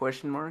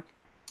 Question mark.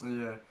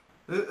 Yeah.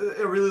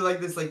 I really like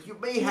this. Like, you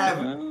may have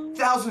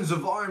thousands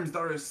of arms that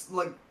are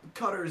like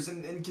cutters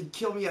and can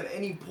kill me at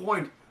any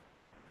point,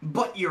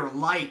 but you're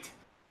light.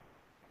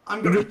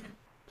 I'm gonna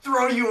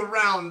throw you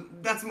around.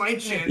 That's my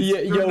chance. Yeah,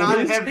 you're yo,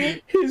 not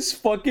heavy. his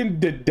fucking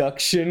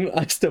deduction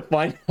as to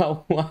find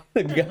out why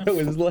the guy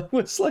was like,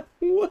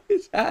 what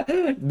is that?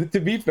 To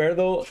be fair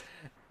though,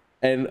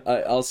 and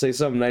I'll say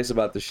something nice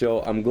about the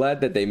show. I'm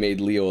glad that they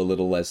made Leo a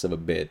little less of a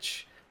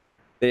bitch.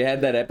 They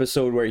had that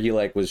episode where he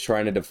like was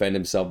trying to defend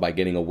himself by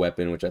getting a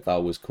weapon, which I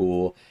thought was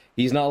cool.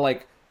 He's not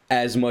like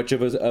as much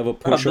of a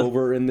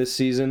pushover in this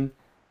season.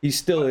 He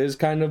still is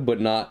kind of, but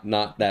not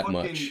that Fucking-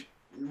 much.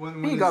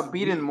 when He his- got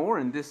beaten more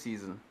in this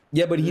season.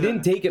 Yeah, but he Yeah.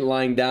 didn't take it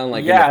lying down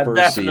like yeah, in the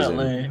first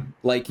definitely. season.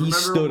 Like he Remember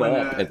stood when,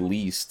 up at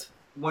least.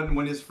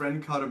 When his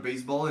friend caught a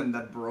baseball and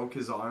that broke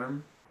his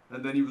arm,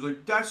 and then he was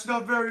like, "That's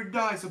not very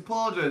nice.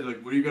 Apologize."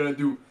 Like, what are you gonna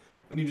do?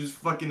 And he just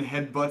fucking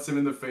headbutts him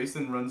in the face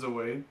and runs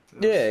away.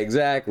 Yeah,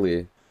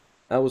 exactly.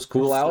 That was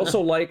cool. I also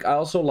like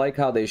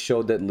how they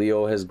showed that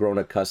Leo has grown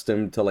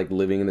accustomed to like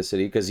living in the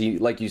city because he,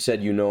 like you said,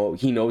 he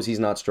knows he's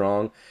not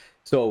strong,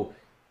 so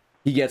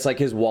he gets like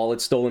his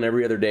wallet stolen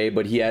every other day,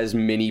 but he has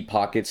mini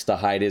pockets to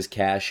hide his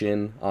cash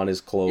in on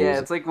his clothes. Yeah,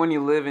 it's like when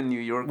you live in New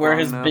York. Where long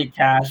his enough, big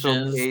cash it's okay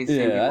is.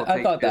 seeing Yeah, people I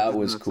take thought that pictures in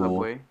was the cool.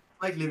 subway.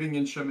 Like living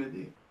in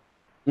Chamedi.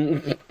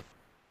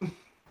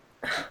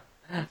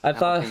 I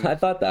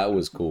thought that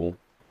was cool.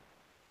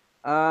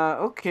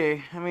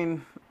 Okay. I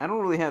mean, I don't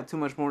really have too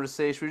much more to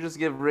say. Should we just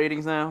give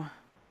ratings now?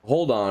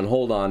 Hold on.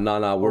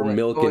 Nah, we're wait,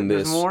 milking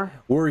there's this. more?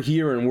 We're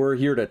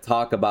here to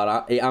talk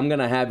about. I'm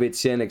gonna have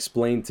Etienne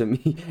explain to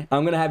me.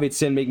 I'm gonna have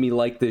Etienne make me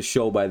like this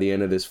show by the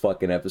end of this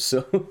fucking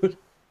episode.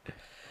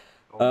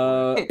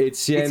 Etienne,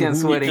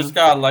 Etienne's who, You sweating. just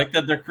gotta like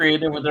that they're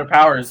creative with their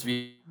powers,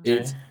 VJ.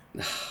 It's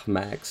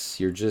Max,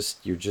 you're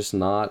just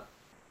not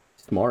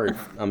smart.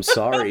 I'm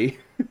sorry.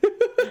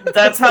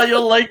 That's how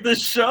you'll like the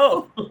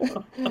show.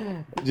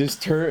 I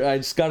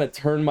just gotta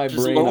turn my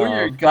Just brain lower off.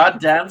 your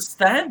goddamn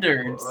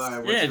standards.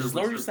 Alright, Yeah, just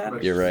lower your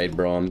standards. You're right,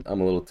 bro. I'm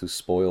a little too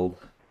spoiled.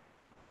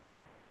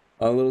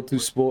 A little too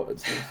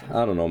spoiled.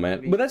 I don't know,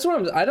 man. But that's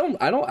what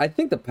I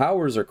think the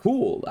powers are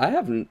cool.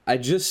 I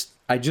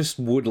just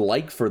would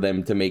like for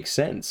them to make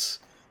sense.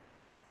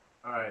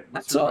 Alright,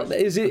 That's all.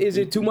 Is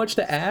it too much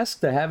to ask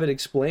to have it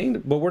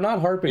explained? But we're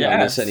not harping on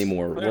this Yes,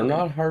 anymore. We're clearly.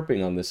 not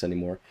harping on this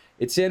anymore.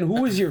 It's in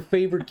who is your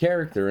favorite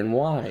character and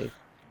why?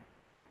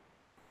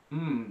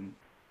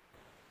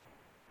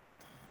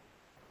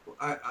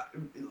 I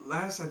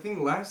think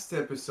last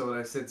episode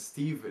I said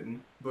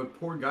Steven, but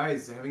poor guy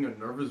is having a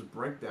nervous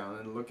breakdown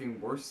and looking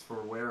worse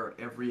for wear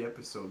every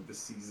episode this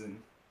season.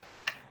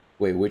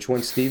 Wait, which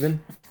one's Steven?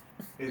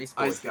 It's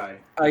Ice Ice Guy.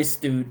 Ice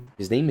dude.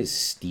 His name is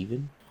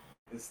Steven?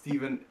 It's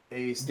Steven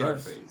A.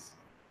 Starface.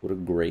 What a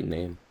great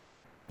name.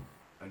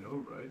 I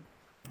know,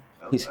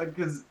 right? He's-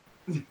 Because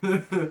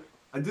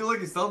I do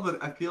like his style,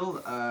 but I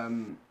feel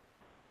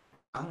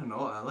I don't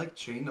know. I like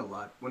Chain a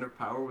lot when her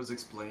power was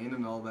explained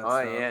and all that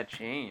Oh stuff. yeah,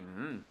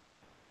 Chain.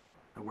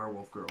 A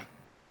werewolf girl.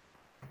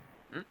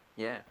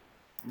 Yeah.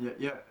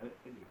 Yeah.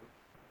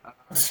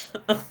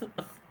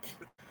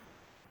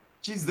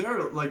 She's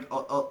there like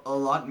a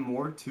lot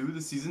more to the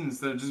season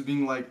instead of just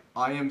being like,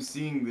 I am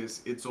seeing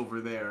this, it's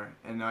over there,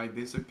 and I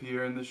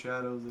disappear in the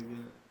shadows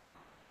again.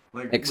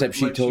 Like Except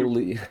like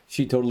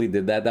she totally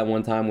did that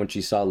one time when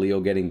she saw Leo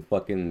getting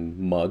fucking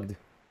mugged.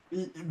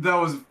 that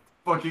was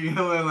fucking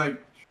hilarious.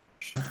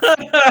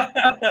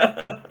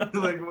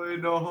 Like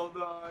wait, no, hold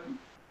on.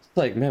 It's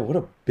like, man, what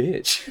a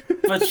bitch.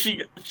 But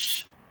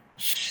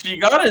she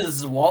got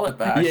his wallet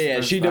back. yeah,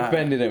 for she that.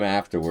 defended him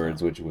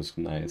afterwards, which was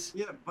nice.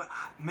 Yeah, but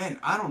man,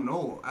 I don't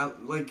know.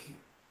 Like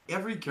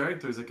every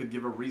characters, I could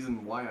give a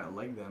reason why I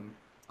like them.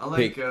 I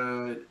like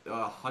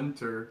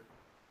Hunter,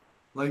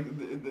 like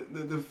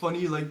the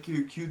funny like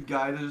cute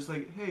guy that's just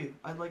like, hey,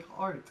 I like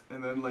art,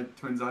 and then like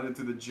turns out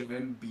into the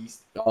giant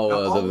beast.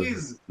 Oh,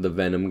 Always, the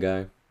Venom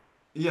guy.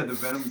 yeah, the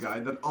Venom guy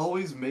that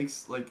always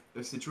makes like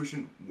a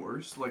situation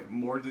worse. Like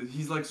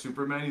he's like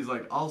Superman. He's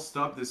like, I'll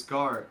stop this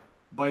car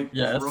by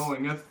Yes.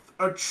 throwing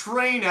a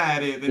train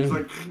at it. And it's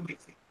like,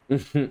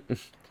 and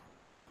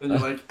you're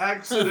like,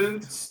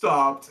 accident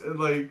stopped, and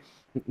like.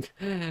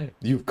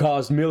 You've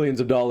caused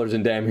millions of dollars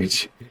in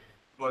damage,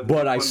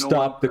 but I no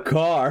stopped the one-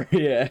 car.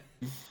 Yeah.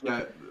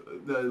 Yeah,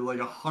 like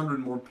 100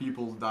 more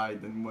people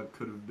died than what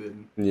could have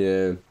been.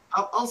 Yeah.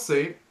 I'll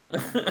say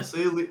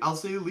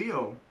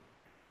Leo.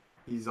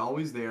 He's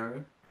always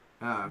there.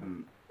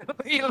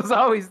 He was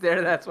always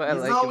there. That's why I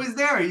He's like always him.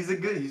 there.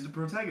 He's a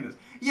protagonist.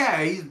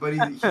 Yeah, he's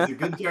a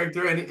good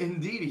character, and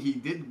indeed he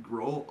did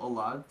grow a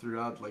lot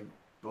throughout like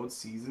both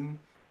season,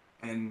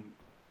 and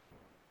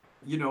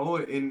you know,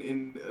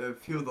 in a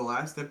few of the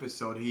last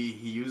episode, he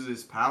uses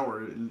his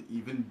power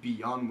even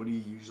beyond what he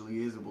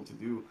usually is able to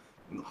do,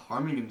 and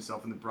harming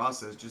himself in the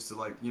process just to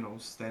like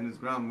stand his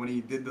ground. When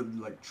he did the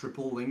like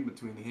triple link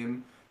between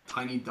him,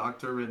 Tiny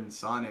Doctor, and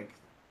Sonic,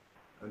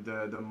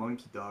 the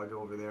monkey dog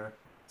over there,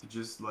 to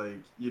just like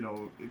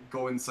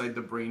go inside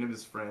the brain of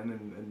his friend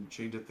and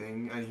change a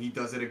thing, and he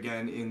does it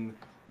again in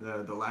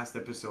the last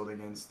episode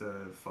against the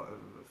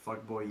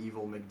fuckboy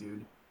evil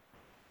McDude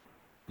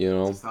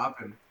to stop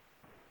him.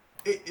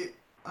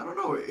 I don't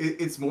know.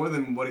 It's more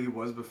than what he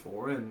was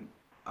before, and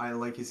I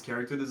like his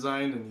character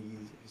design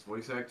and his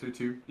voice actor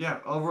too. Yeah,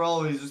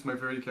 overall he's just my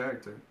favorite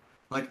character.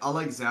 Like I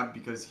like Zap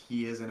because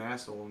he is an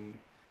asshole and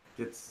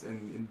gets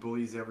and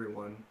bullies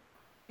everyone.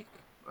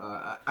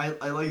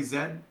 I like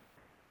Zed.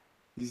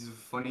 He's a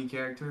funny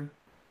character.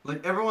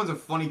 Like everyone's a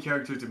funny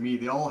character to me.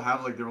 They all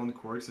have like their own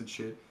quirks and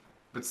shit.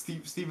 But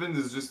Steven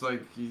is just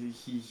like he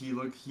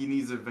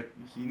needs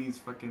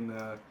fucking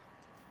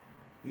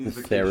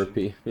vacation.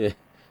 Therapy. Yeah.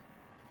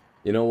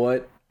 You know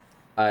what?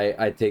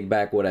 I take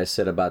back what I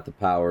said about the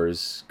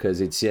powers,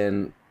 because it's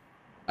in.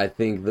 I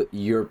think that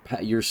your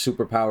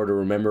superpower to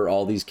remember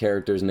all these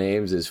characters'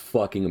 names is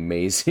fucking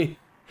amazing.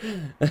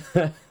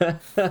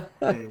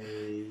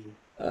 Hey.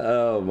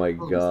 Oh my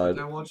god.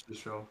 I watched the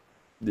show.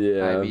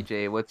 Yeah. Alright,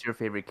 BJ, what's your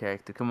favorite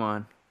character? Come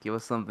on, give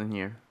us something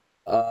here.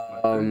 My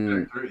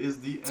favorite character is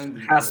the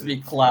ending. Has to be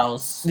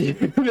Klaus.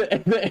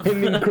 the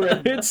ending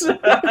credits.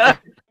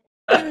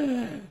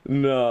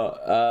 No.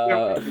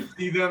 Yeah, we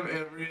see them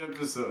every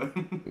episode.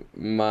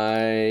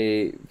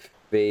 My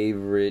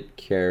favorite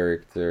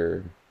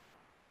character.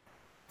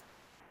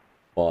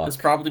 It's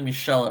Fuck. probably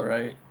Michelle,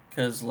 right?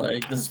 Because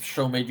like this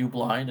show made you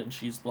blind and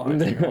she's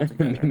blind. and you're all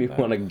together Made me like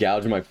want to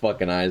gouge my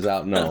fucking eyes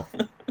out. No.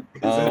 Is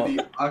that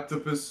the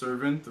octopus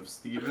servant of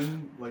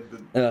Steven? Like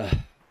the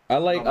I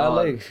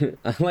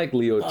like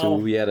Leo too.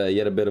 Oh. He had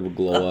a bit of a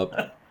glow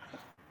up.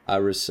 I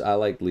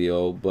like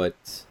Leo, but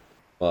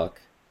fuck.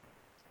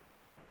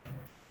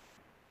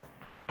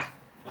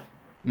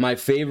 My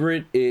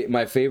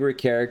favorite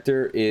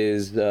character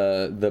is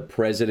the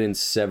president's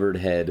severed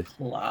head.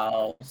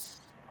 Klaus.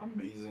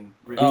 amazing.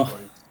 Great Oh.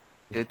 choice.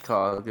 Good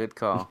call. Good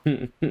call.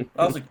 That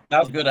was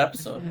a good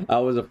episode. That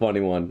was a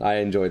funny one. I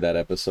enjoyed that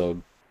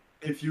episode.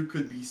 If you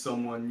could be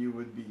someone, you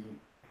would be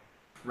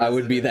I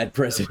would be that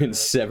president's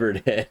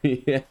severed head.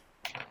 Yeah.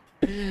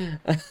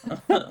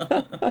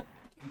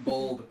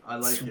 Bold. I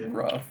like It's it.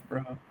 rough,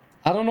 bro.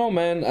 I don't know,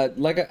 man.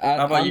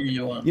 How about you,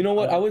 Yuan? You know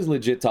what? I was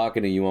legit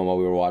talking to Yuan while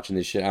we were watching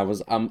this shit. I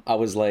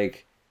was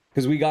like,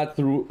 because we got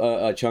through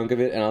a chunk of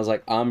it, and I was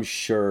like, I'm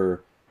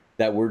sure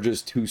that we're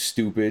just too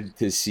stupid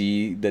to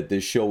see that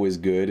this show is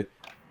good,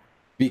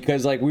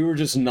 because like we were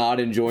just not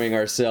enjoying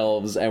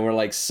ourselves, and we're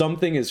like,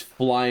 something is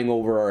flying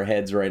over our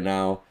heads right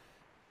now,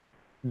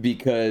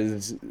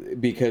 because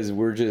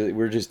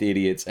we're just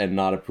idiots and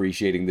not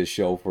appreciating this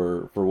show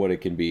for what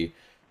it can be.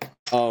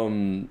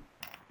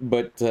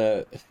 But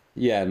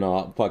yeah,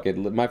 no, fuck it.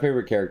 My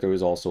favorite character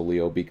is also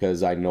Leo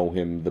because I know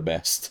him the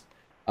best.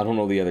 I don't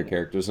know the other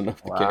characters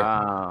enough to care.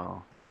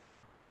 Wow.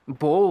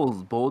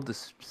 Bold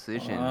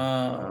decision.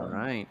 Wow. All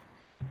right.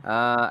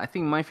 I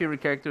think my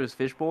favorite character is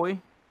Fishboy.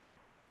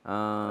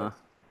 I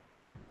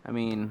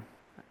mean,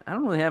 I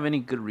don't really have any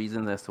good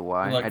reasons as to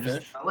why. You like I just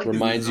fish? I like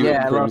Reminds his you of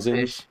yeah, I love Crimson.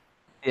 fish.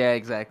 Yeah,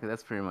 exactly.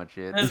 That's pretty much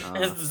it.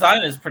 His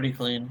design is pretty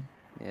clean.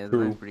 Yeah, his True.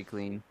 design's pretty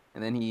clean.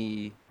 And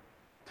then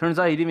turns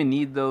out he didn't even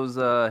need those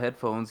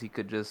headphones. He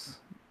could just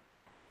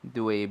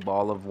do a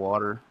ball of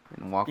water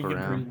and walk You can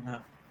around. breathe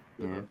now.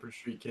 Yeah. I'm pretty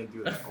sure you can't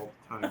do that all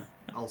the time.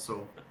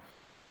 Also,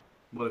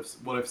 what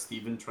if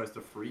Steven tries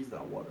to freeze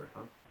that water,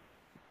 huh?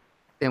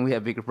 Then we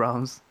have bigger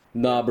problems.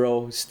 Nah,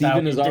 bro.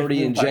 Steven be has already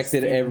different by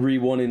injected Steven.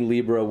 everyone in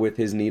Libra with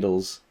his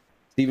needles.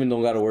 Steven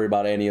don't got to worry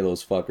about any of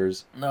those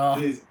fuckers. No.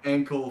 His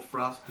ankle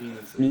frost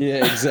penises.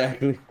 Yeah,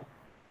 exactly.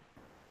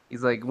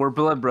 He's like, we're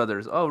blood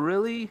brothers. Oh,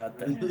 really? God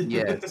damn.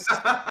 Yes.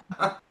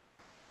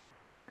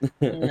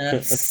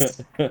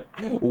 Yes.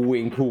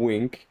 Wink,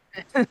 wink.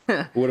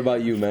 What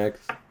about you, Max?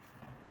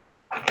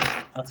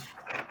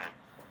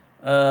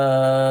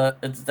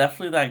 It's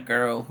definitely that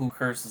girl who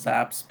cursed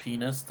Zap's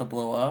penis to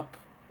blow up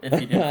if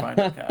he didn't find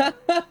her cat.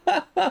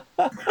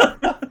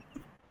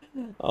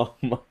 Oh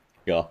my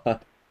god.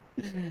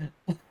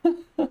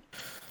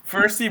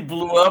 First, he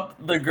blew up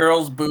the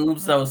girl's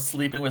boobs that was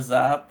sleeping with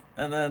Zap,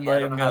 and then Yeah, I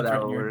like, don't I'm know how gonna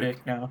that throw your worked.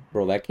 dick now.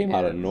 Bro, that came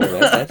out of nowhere.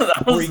 That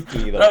That was- freaked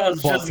me the that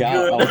was fuck just out.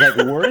 good. I was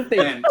like, weren't they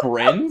Man.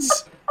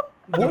 friends?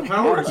 The What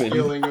power happened?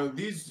 scaling of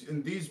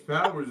these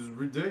powers is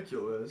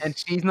ridiculous. And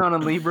she's not a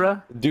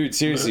Libra. Dude,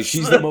 seriously,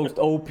 she's the most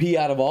OP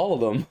out of all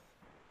of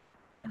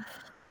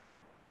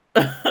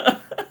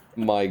them.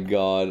 My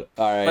god.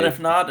 Alright. But if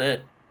not, if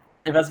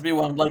it has to be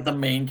one of like the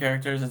main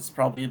characters, it's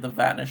probably the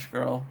Vanish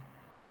girl.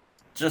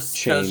 Just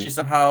because Shane. she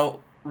somehow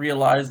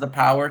realized the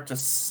power to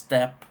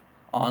step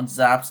on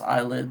Zap's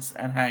eyelids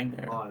and hang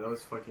there. Oh, that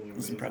was fucking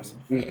It's amazing.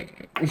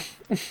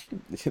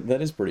 impressive.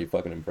 That is pretty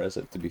fucking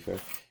impressive, to be fair.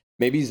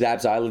 Maybe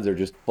Zap's eyelids are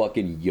just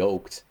fucking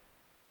yoked.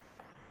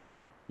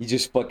 He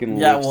just fucking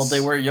Yeah, lifts- well, they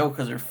were yoked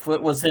because her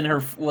foot was in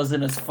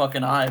his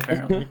fucking eye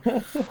apparently.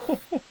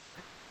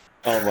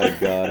 Oh my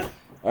god.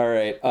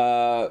 Alright,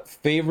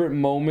 favorite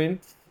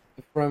moment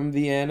from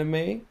the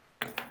anime?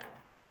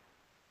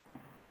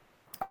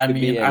 I Could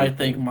be mean, I anything.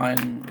 think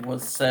mine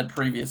was said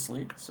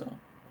previously, so.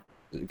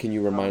 Can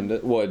you remind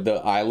us? What, the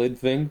eyelid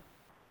thing?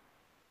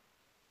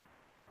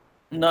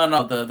 No,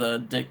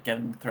 the dick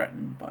getting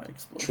threatened by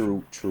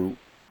explosion. True.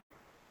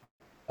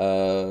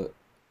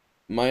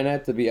 Mine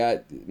had to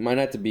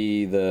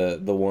be the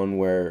one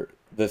where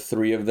the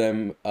three of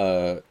them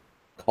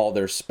call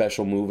their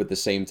special move at the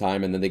same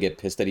time, and then they get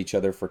pissed at each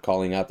other for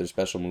calling out their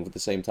special move at the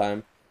same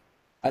time.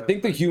 I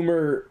think the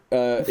humor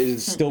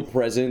is still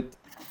present.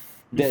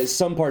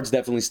 Some parts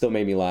definitely still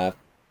made me laugh.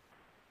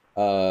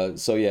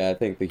 So yeah, I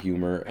think the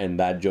humor and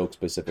that joke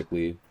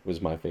specifically was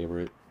my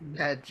favorite.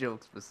 That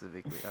joke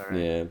specifically. All right.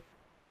 Yeah.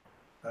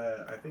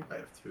 I think I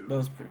have two. That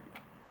was pretty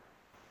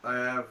I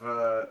have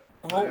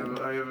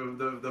I have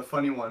the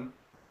funny one,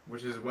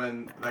 which is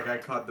when that guy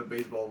caught the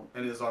baseball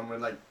and his arm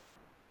went like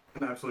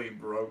absolutely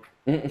broke,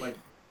 like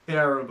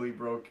terribly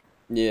broke.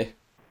 Yeah.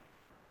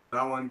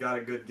 That one got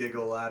a good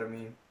giggle out of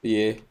me.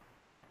 Yeah.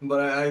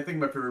 But I think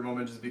my favorite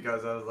moment, just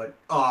because I was like,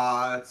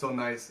 "Ah, that's so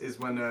nice," is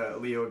when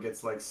Leo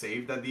gets like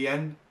saved at the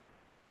end,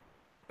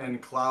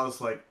 and Klaus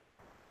like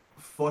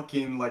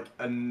fucking like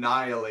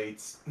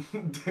annihilates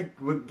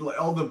with like,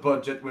 all the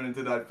budget went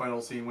into that final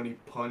scene when he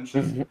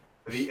punches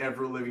the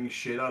ever living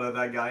shit out of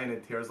that guy and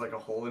it tears like a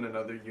hole in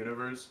another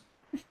universe.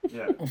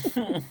 Yeah,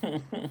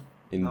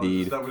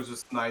 Indeed. that was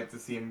just nice to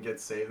see him get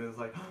saved. And it's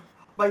like,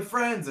 my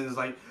friends, and it's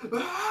like,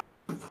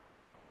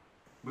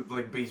 with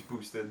like bass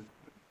boosted,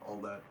 all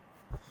that.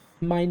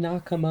 My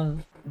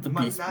Nakama. the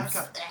My beast.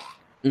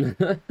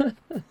 Naka-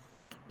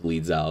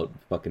 Bleeds out,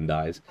 fucking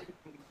dies.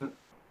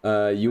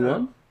 You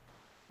won?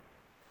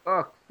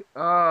 Fuck.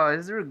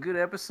 Is there a good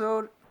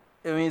episode?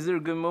 I mean, is there a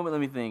good moment? Let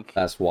me think.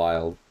 That's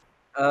wild.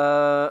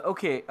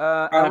 Okay.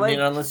 I I like. mean,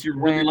 unless you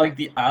really when- like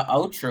the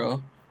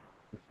outro.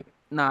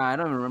 Nah, I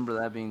don't remember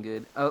that being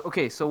good.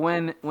 Okay, so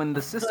when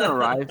the system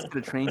arrives to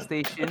the train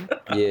station,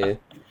 Yeah.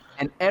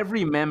 and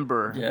every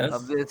member Yes.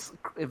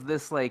 of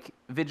this like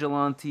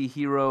vigilante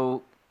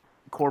hero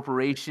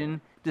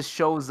corporation just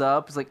shows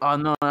up. It's like, oh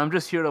no, I'm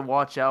just here to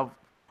watch out.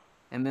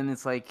 And then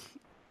it's like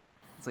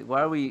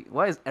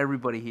why is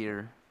everybody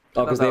here?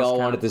 Oh, because that they was all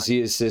kinda wanted to funny. see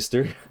his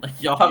sister.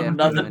 Like, y'all have Yeah,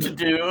 nothing pretty to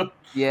do.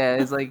 Yeah,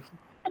 it's like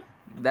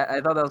that.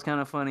 I thought that was kind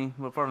of funny,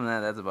 but apart from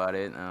that, that's about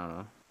it. I don't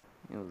know.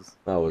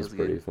 That It was was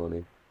pretty good.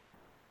 funny.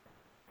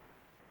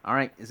 All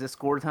right, is this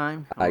score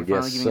time? Are I we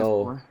finally guess giving a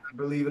so. score? I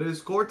believe it is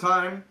score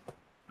time.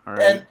 All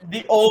right. And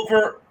the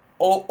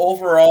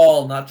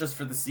overall, not just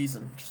for the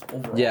season, just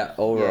overall. Yeah, Yeah,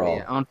 overall.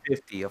 yeah, on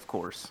 50, of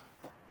course.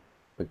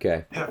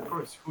 Okay. Yeah, of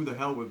course. Who the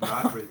hell would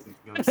not rate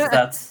it?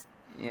 That's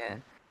Yeah.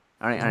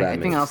 All right. That I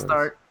think makes I'll sense.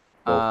 start.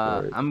 Go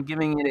for it. I'm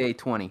giving it a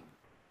 20.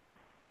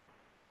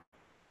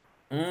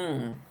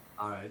 mm,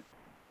 All right.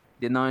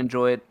 Did not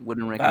enjoy it.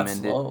 Wouldn't that's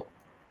recommend it. low.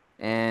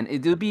 And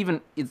it would be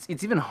even.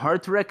 It's even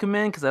hard to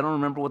recommend because I don't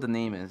remember what the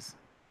name is.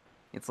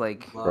 It's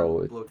like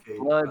Bro, Blockade,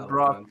 Blood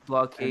Battlefront,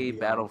 Blockade and beyond.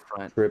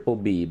 Battlefront. Triple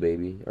B,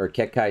 baby. Or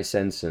Kekkai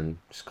Sensen.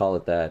 Just call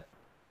it that.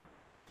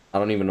 I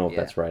don't even know if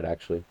Yeah. that's right,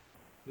 actually.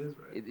 It is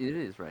right. It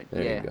is right.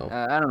 There you yeah. go.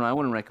 I don't know. I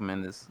wouldn't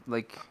recommend this.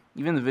 Like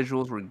even the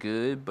visuals were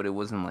good, but it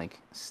wasn't like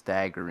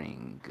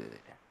staggering good.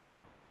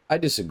 I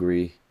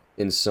disagree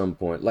in some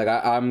point. Like,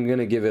 I'm going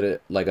to give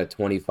it a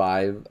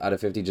 25 out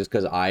of 50 just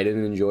because I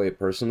didn't enjoy it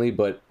personally,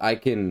 but I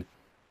can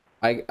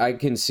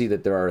see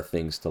that there are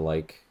things to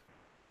like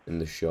in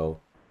the show.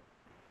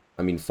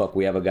 I mean, fuck,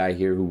 we have a guy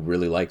here who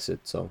really likes it,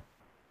 so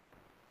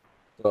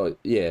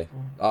yeah,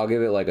 I'll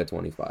give it like a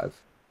 25.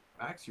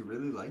 Max, you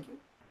really like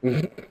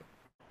it?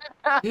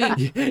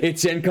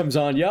 Etienne comes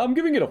on. Yeah, I'm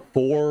giving it a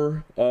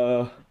 4.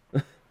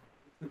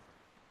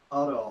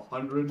 Out of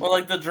 100. Well,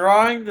 like the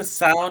drawing, the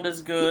sound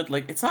is good.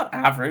 Like it's not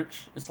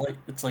average. It's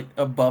like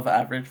above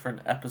average for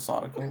an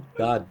episodical.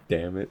 God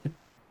damn it.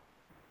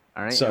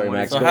 All right. Sorry, and what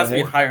Max, is So it go has to be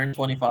ahead. higher than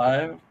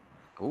 25.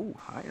 Oh,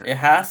 higher. It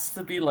has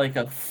to be like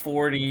a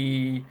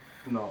 40,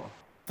 No,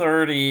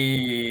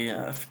 30,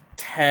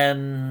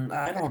 10.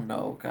 I don't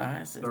know,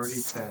 guys.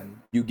 30-10.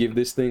 You give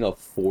this thing a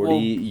 40, Well-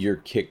 you're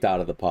kicked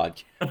out of the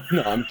podcast.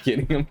 No, I'm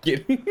kidding. I'm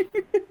kidding.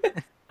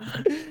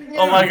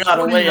 Oh my god,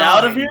 a way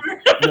out of here?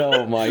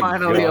 Oh my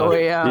Finally god. a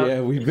way out.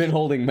 Yeah, we've been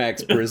holding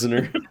Max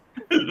prisoner.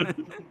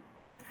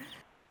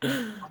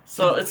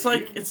 So it's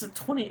like it's a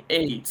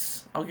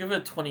 28. I'll give it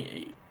a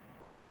 28.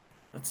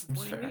 That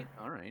seems fair.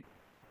 All right.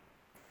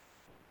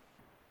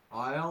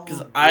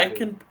 Because I'll I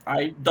give it-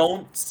 I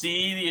don't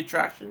see the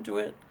attraction to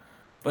it,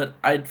 but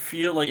I'd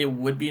feel like it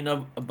would be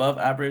above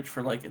average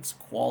for like its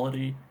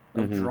quality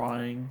of Mhm.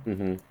 drawing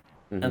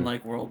Mm-hmm. and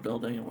like world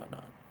building and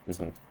whatnot.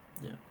 Mm-hmm.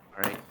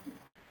 All right.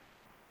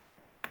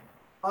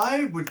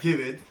 I would give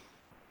it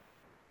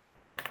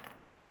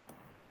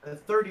a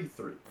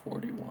 33.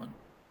 41.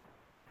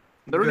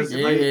 Because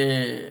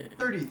Yeah,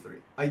 33.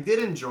 I did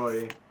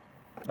enjoy.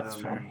 that's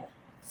fair.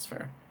 That's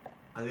fair.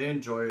 I did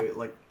enjoy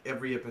like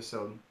every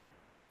episode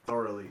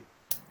thoroughly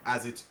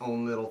as its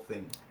own little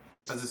thing.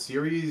 As a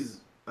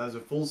series, as a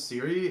full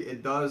series,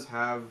 it does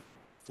have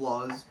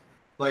flaws.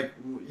 Like,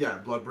 yeah,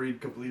 Bloodbreed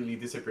completely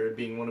disappeared,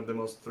 being one of the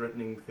most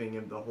threatening thing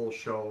in the whole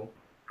show.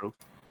 True.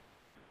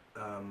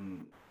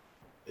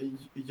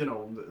 You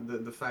know,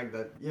 the fact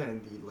that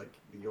indeed, like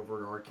the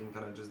overarching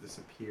kind of just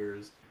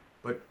disappears.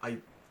 But I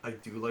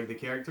do like the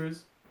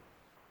characters.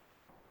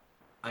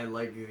 I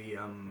like the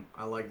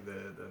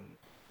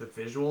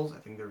visuals. I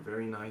think they're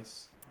very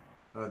nice.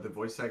 The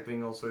voice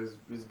acting also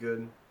is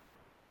good.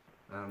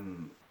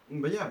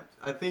 But yeah,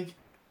 I think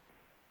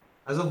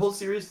as a whole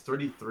series,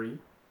 33.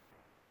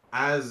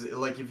 As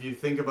like if you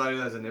think about it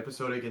as an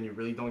episodic and you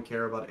really don't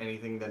care about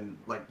anything, then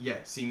like yeah,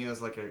 seeing it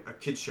as like a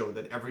kid show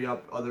that every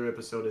other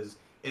episode is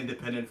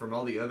independent from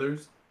all the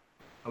others,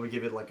 I would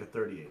give it like a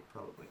 38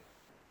 probably.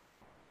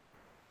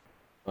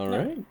 All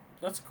right.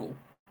 That's cool.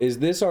 Is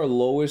this our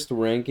lowest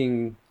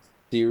ranking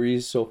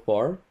series so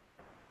far?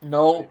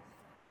 No.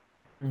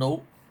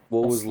 Nope.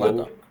 What was Slam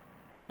low? Dunk.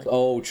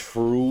 Oh,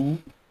 true.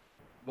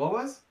 What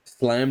was?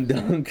 Slam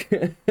Dunk.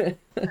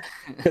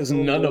 Because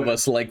none of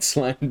us liked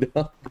Slam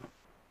Dunk.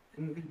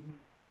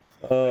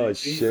 Oh,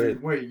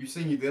 shit. Wait, you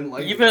saying you didn't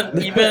like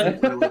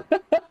Even-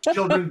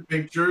 children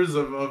pictures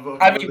of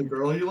I the mean-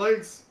 girl he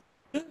likes?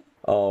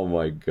 Oh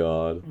my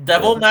god.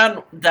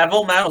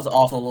 Devilman was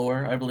also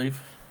lower, I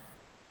believe.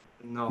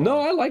 No,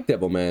 I like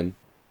Devilman.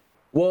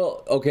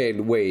 Well, okay,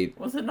 wait.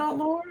 Was it not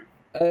lower?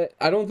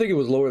 I don't think it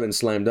was lower than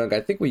Slam Dunk.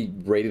 I think we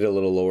rated it a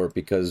little lower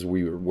because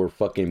we were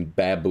fucking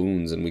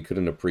baboons and we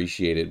couldn't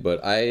appreciate it. But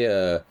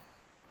I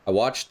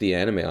watched the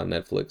anime on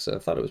Netflix and I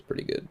thought it was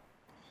pretty good.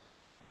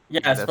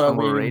 Yes, That's but what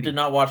we're we rating. did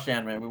not watch the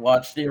anime. We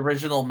watched the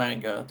original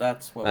manga.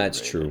 That's what.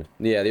 That's we true. rated.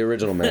 Yeah, the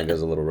original manga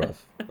is a little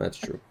rough. That's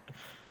true.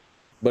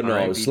 But no,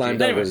 Alright, Slam BJ.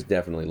 Dunk Anyway. was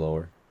definitely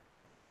lower.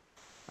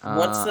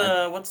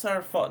 What's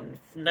our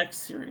next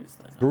series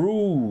then?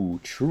 True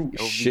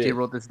Oh, shit. BJ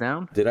wrote this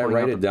down. Did I Pulling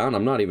write out it the- down?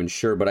 I'm not even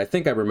sure, but I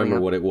think I remember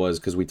up- what it was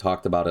because we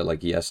talked about it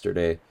like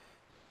yesterday.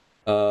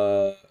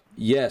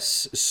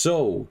 Yes.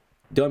 So,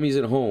 dummies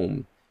at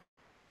home,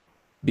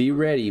 be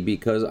ready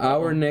because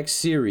our next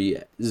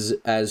series,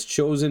 as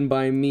chosen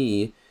by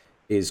me,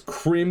 is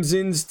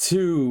Crimson's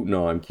 2.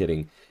 No, I'm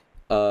kidding.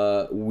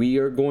 We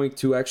are going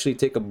to actually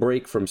take a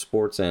break from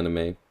sports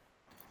anime.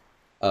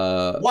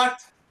 What?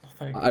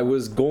 I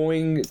was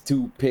going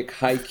to pick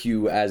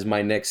Haikyuu as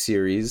my next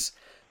series,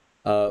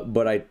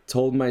 but I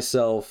told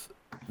myself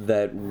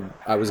that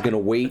I was gonna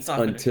wait It's not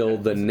finished until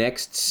yet, the is it?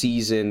 next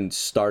season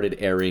started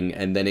airing,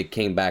 and then it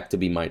came back to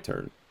be my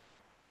turn.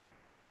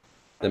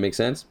 That make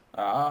sense?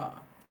 Ah.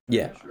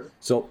 Yeah. Sure.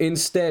 So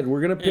instead,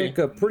 we're gonna pick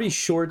Yeah. a pretty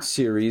short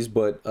series,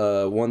 but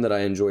one that I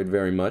enjoyed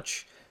very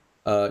much.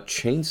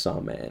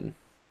 Chainsaw Man.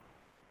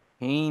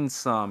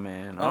 Chainsaw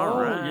Man. Oh, All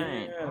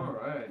right. yeah. All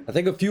right. I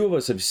think a few of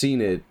us have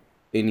seen it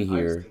in I've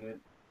here. seen it.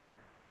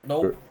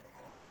 Nope.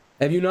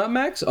 Have you not,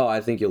 Max? Oh,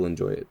 I think you'll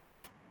enjoy it.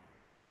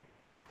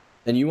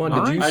 And you want? Did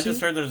Alright. you I see? just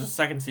heard there's a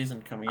second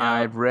season coming out.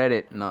 I've read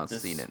it, not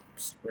this seen it.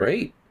 spring.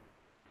 Great.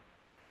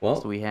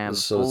 Well, So we have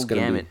it's full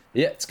gonna gamut.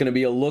 be it's gonna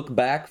be a look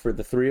back for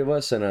the three of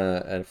us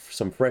and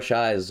some fresh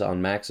eyes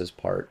on Max's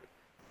part.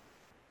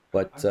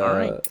 But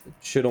Alright. it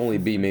should only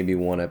be maybe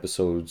one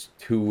episode,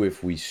 two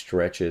if we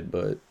stretch it.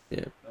 But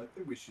yeah, I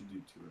think we should do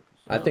 2 episodes.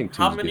 I think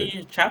How two's many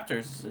good.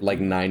 chapters is it? Like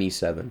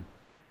 97.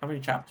 How many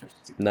chapters?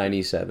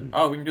 97.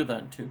 Oh, we can do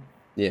that in 2.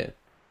 Yeah.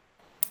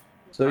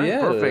 So Alright,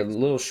 yeah, perfect. a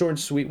little short and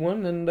sweet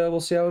one, and we'll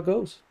see how it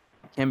goes.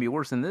 Can't be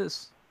worse than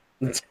this.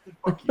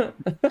 Fuck you.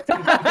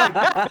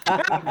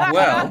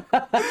 Well,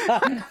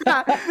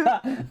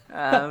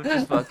 I'm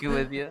just fucking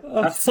with you.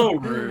 that's so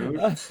rude.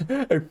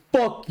 Hey,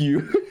 fuck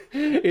you.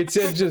 It's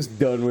just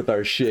done with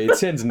our shit.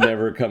 It's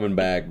never coming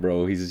back,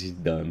 bro. He's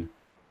done.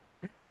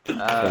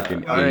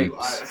 Fucking All right.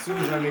 apes. As soon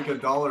as I make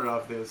 $1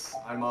 off this,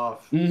 I'm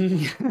off.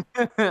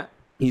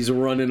 He's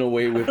running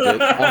away with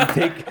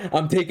it.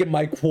 I'm taking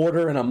my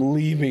quarter and I'm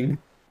leaving.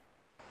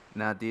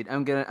 Nah, dude,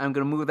 I'm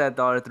gonna move that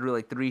dollar through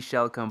like 3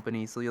 shell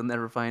companies, so you'll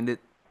never find it.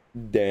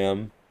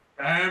 Damn.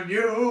 Damn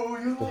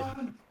you!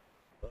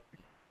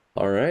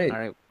 All right. All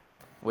right.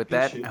 With Good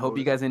that, shit, I hope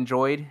you boys. guys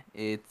enjoyed.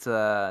 It's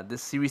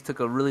this series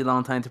took a really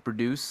long time to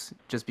produce,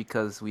 just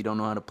because we don't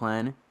know how to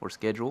plan or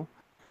schedule.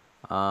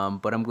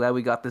 But I'm glad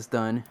we got this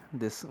done.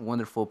 This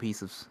wonderful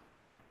piece of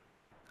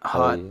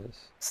hot, Oh, yes.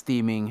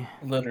 steaming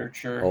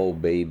Literature. Oh,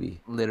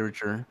 baby.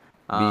 literature.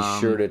 Be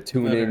sure to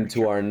tune in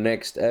to literature. our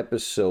next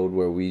episode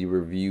where we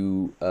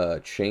review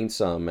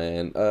Chainsaw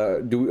Man.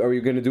 Are we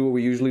gonna do what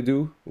we usually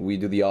do? We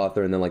do the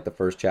author and then like the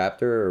first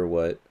chapter, or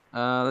what?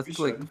 Let's We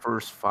do like should. the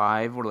first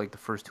 5 or like the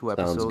first 2 Sounds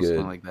episodes, good.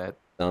 something like that.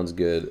 Sounds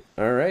good.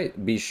 All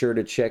right. Be sure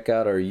to check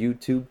out our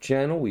YouTube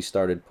channel. We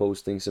started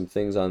posting some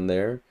things on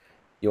there.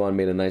 Yohan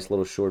made a nice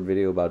little short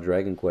video about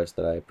Dragon Quest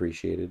that I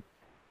appreciated.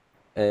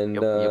 And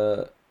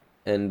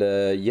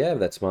yeah,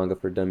 that's Manga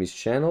for Dummies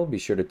channel. Be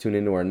sure to tune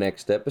into our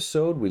next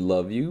episode. We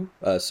love you.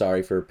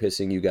 Sorry for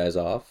pissing you guys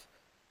off,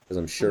 because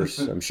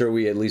I'm sure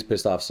we at least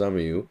pissed off some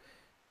of you.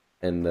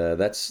 And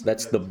that's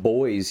the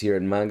boys here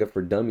at Manga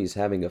for Dummies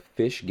having a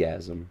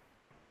fishgasm.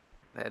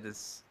 That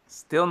is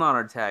still not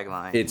our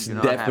tagline. It's We do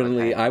not have a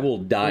definitely tagline. I will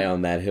die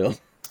on that hill.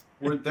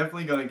 We're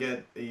definitely gonna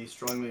get a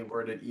strongly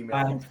worded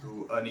email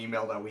to an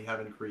email that we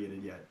haven't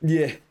created yet.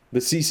 Yeah,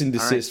 the cease and All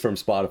right. desist from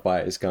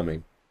Spotify is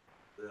coming.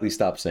 Please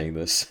stop saying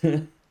this.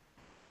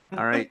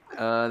 All right,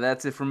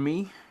 that's it from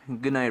me.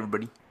 Good night,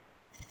 everybody.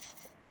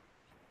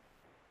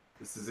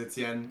 This is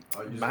Etienne.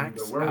 Using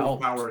Max the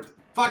werewolf out. powered.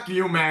 Fuck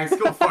you, Max.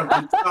 Go fuck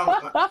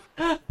yourself.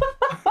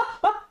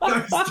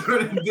 I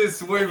started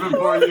this way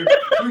before you.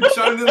 You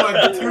chimed in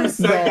like 2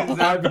 seconds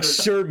No, I'm after.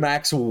 sure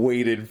Max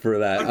waited for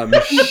that. I'm Yeah,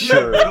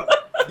 sure.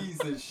 piece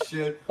of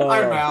shit. Oh.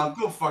 I'm out.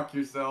 Go fuck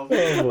yourself. Oh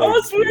I my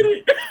was God.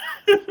 waiting.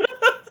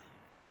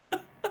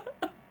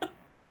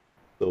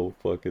 So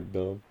fucking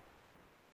dumb.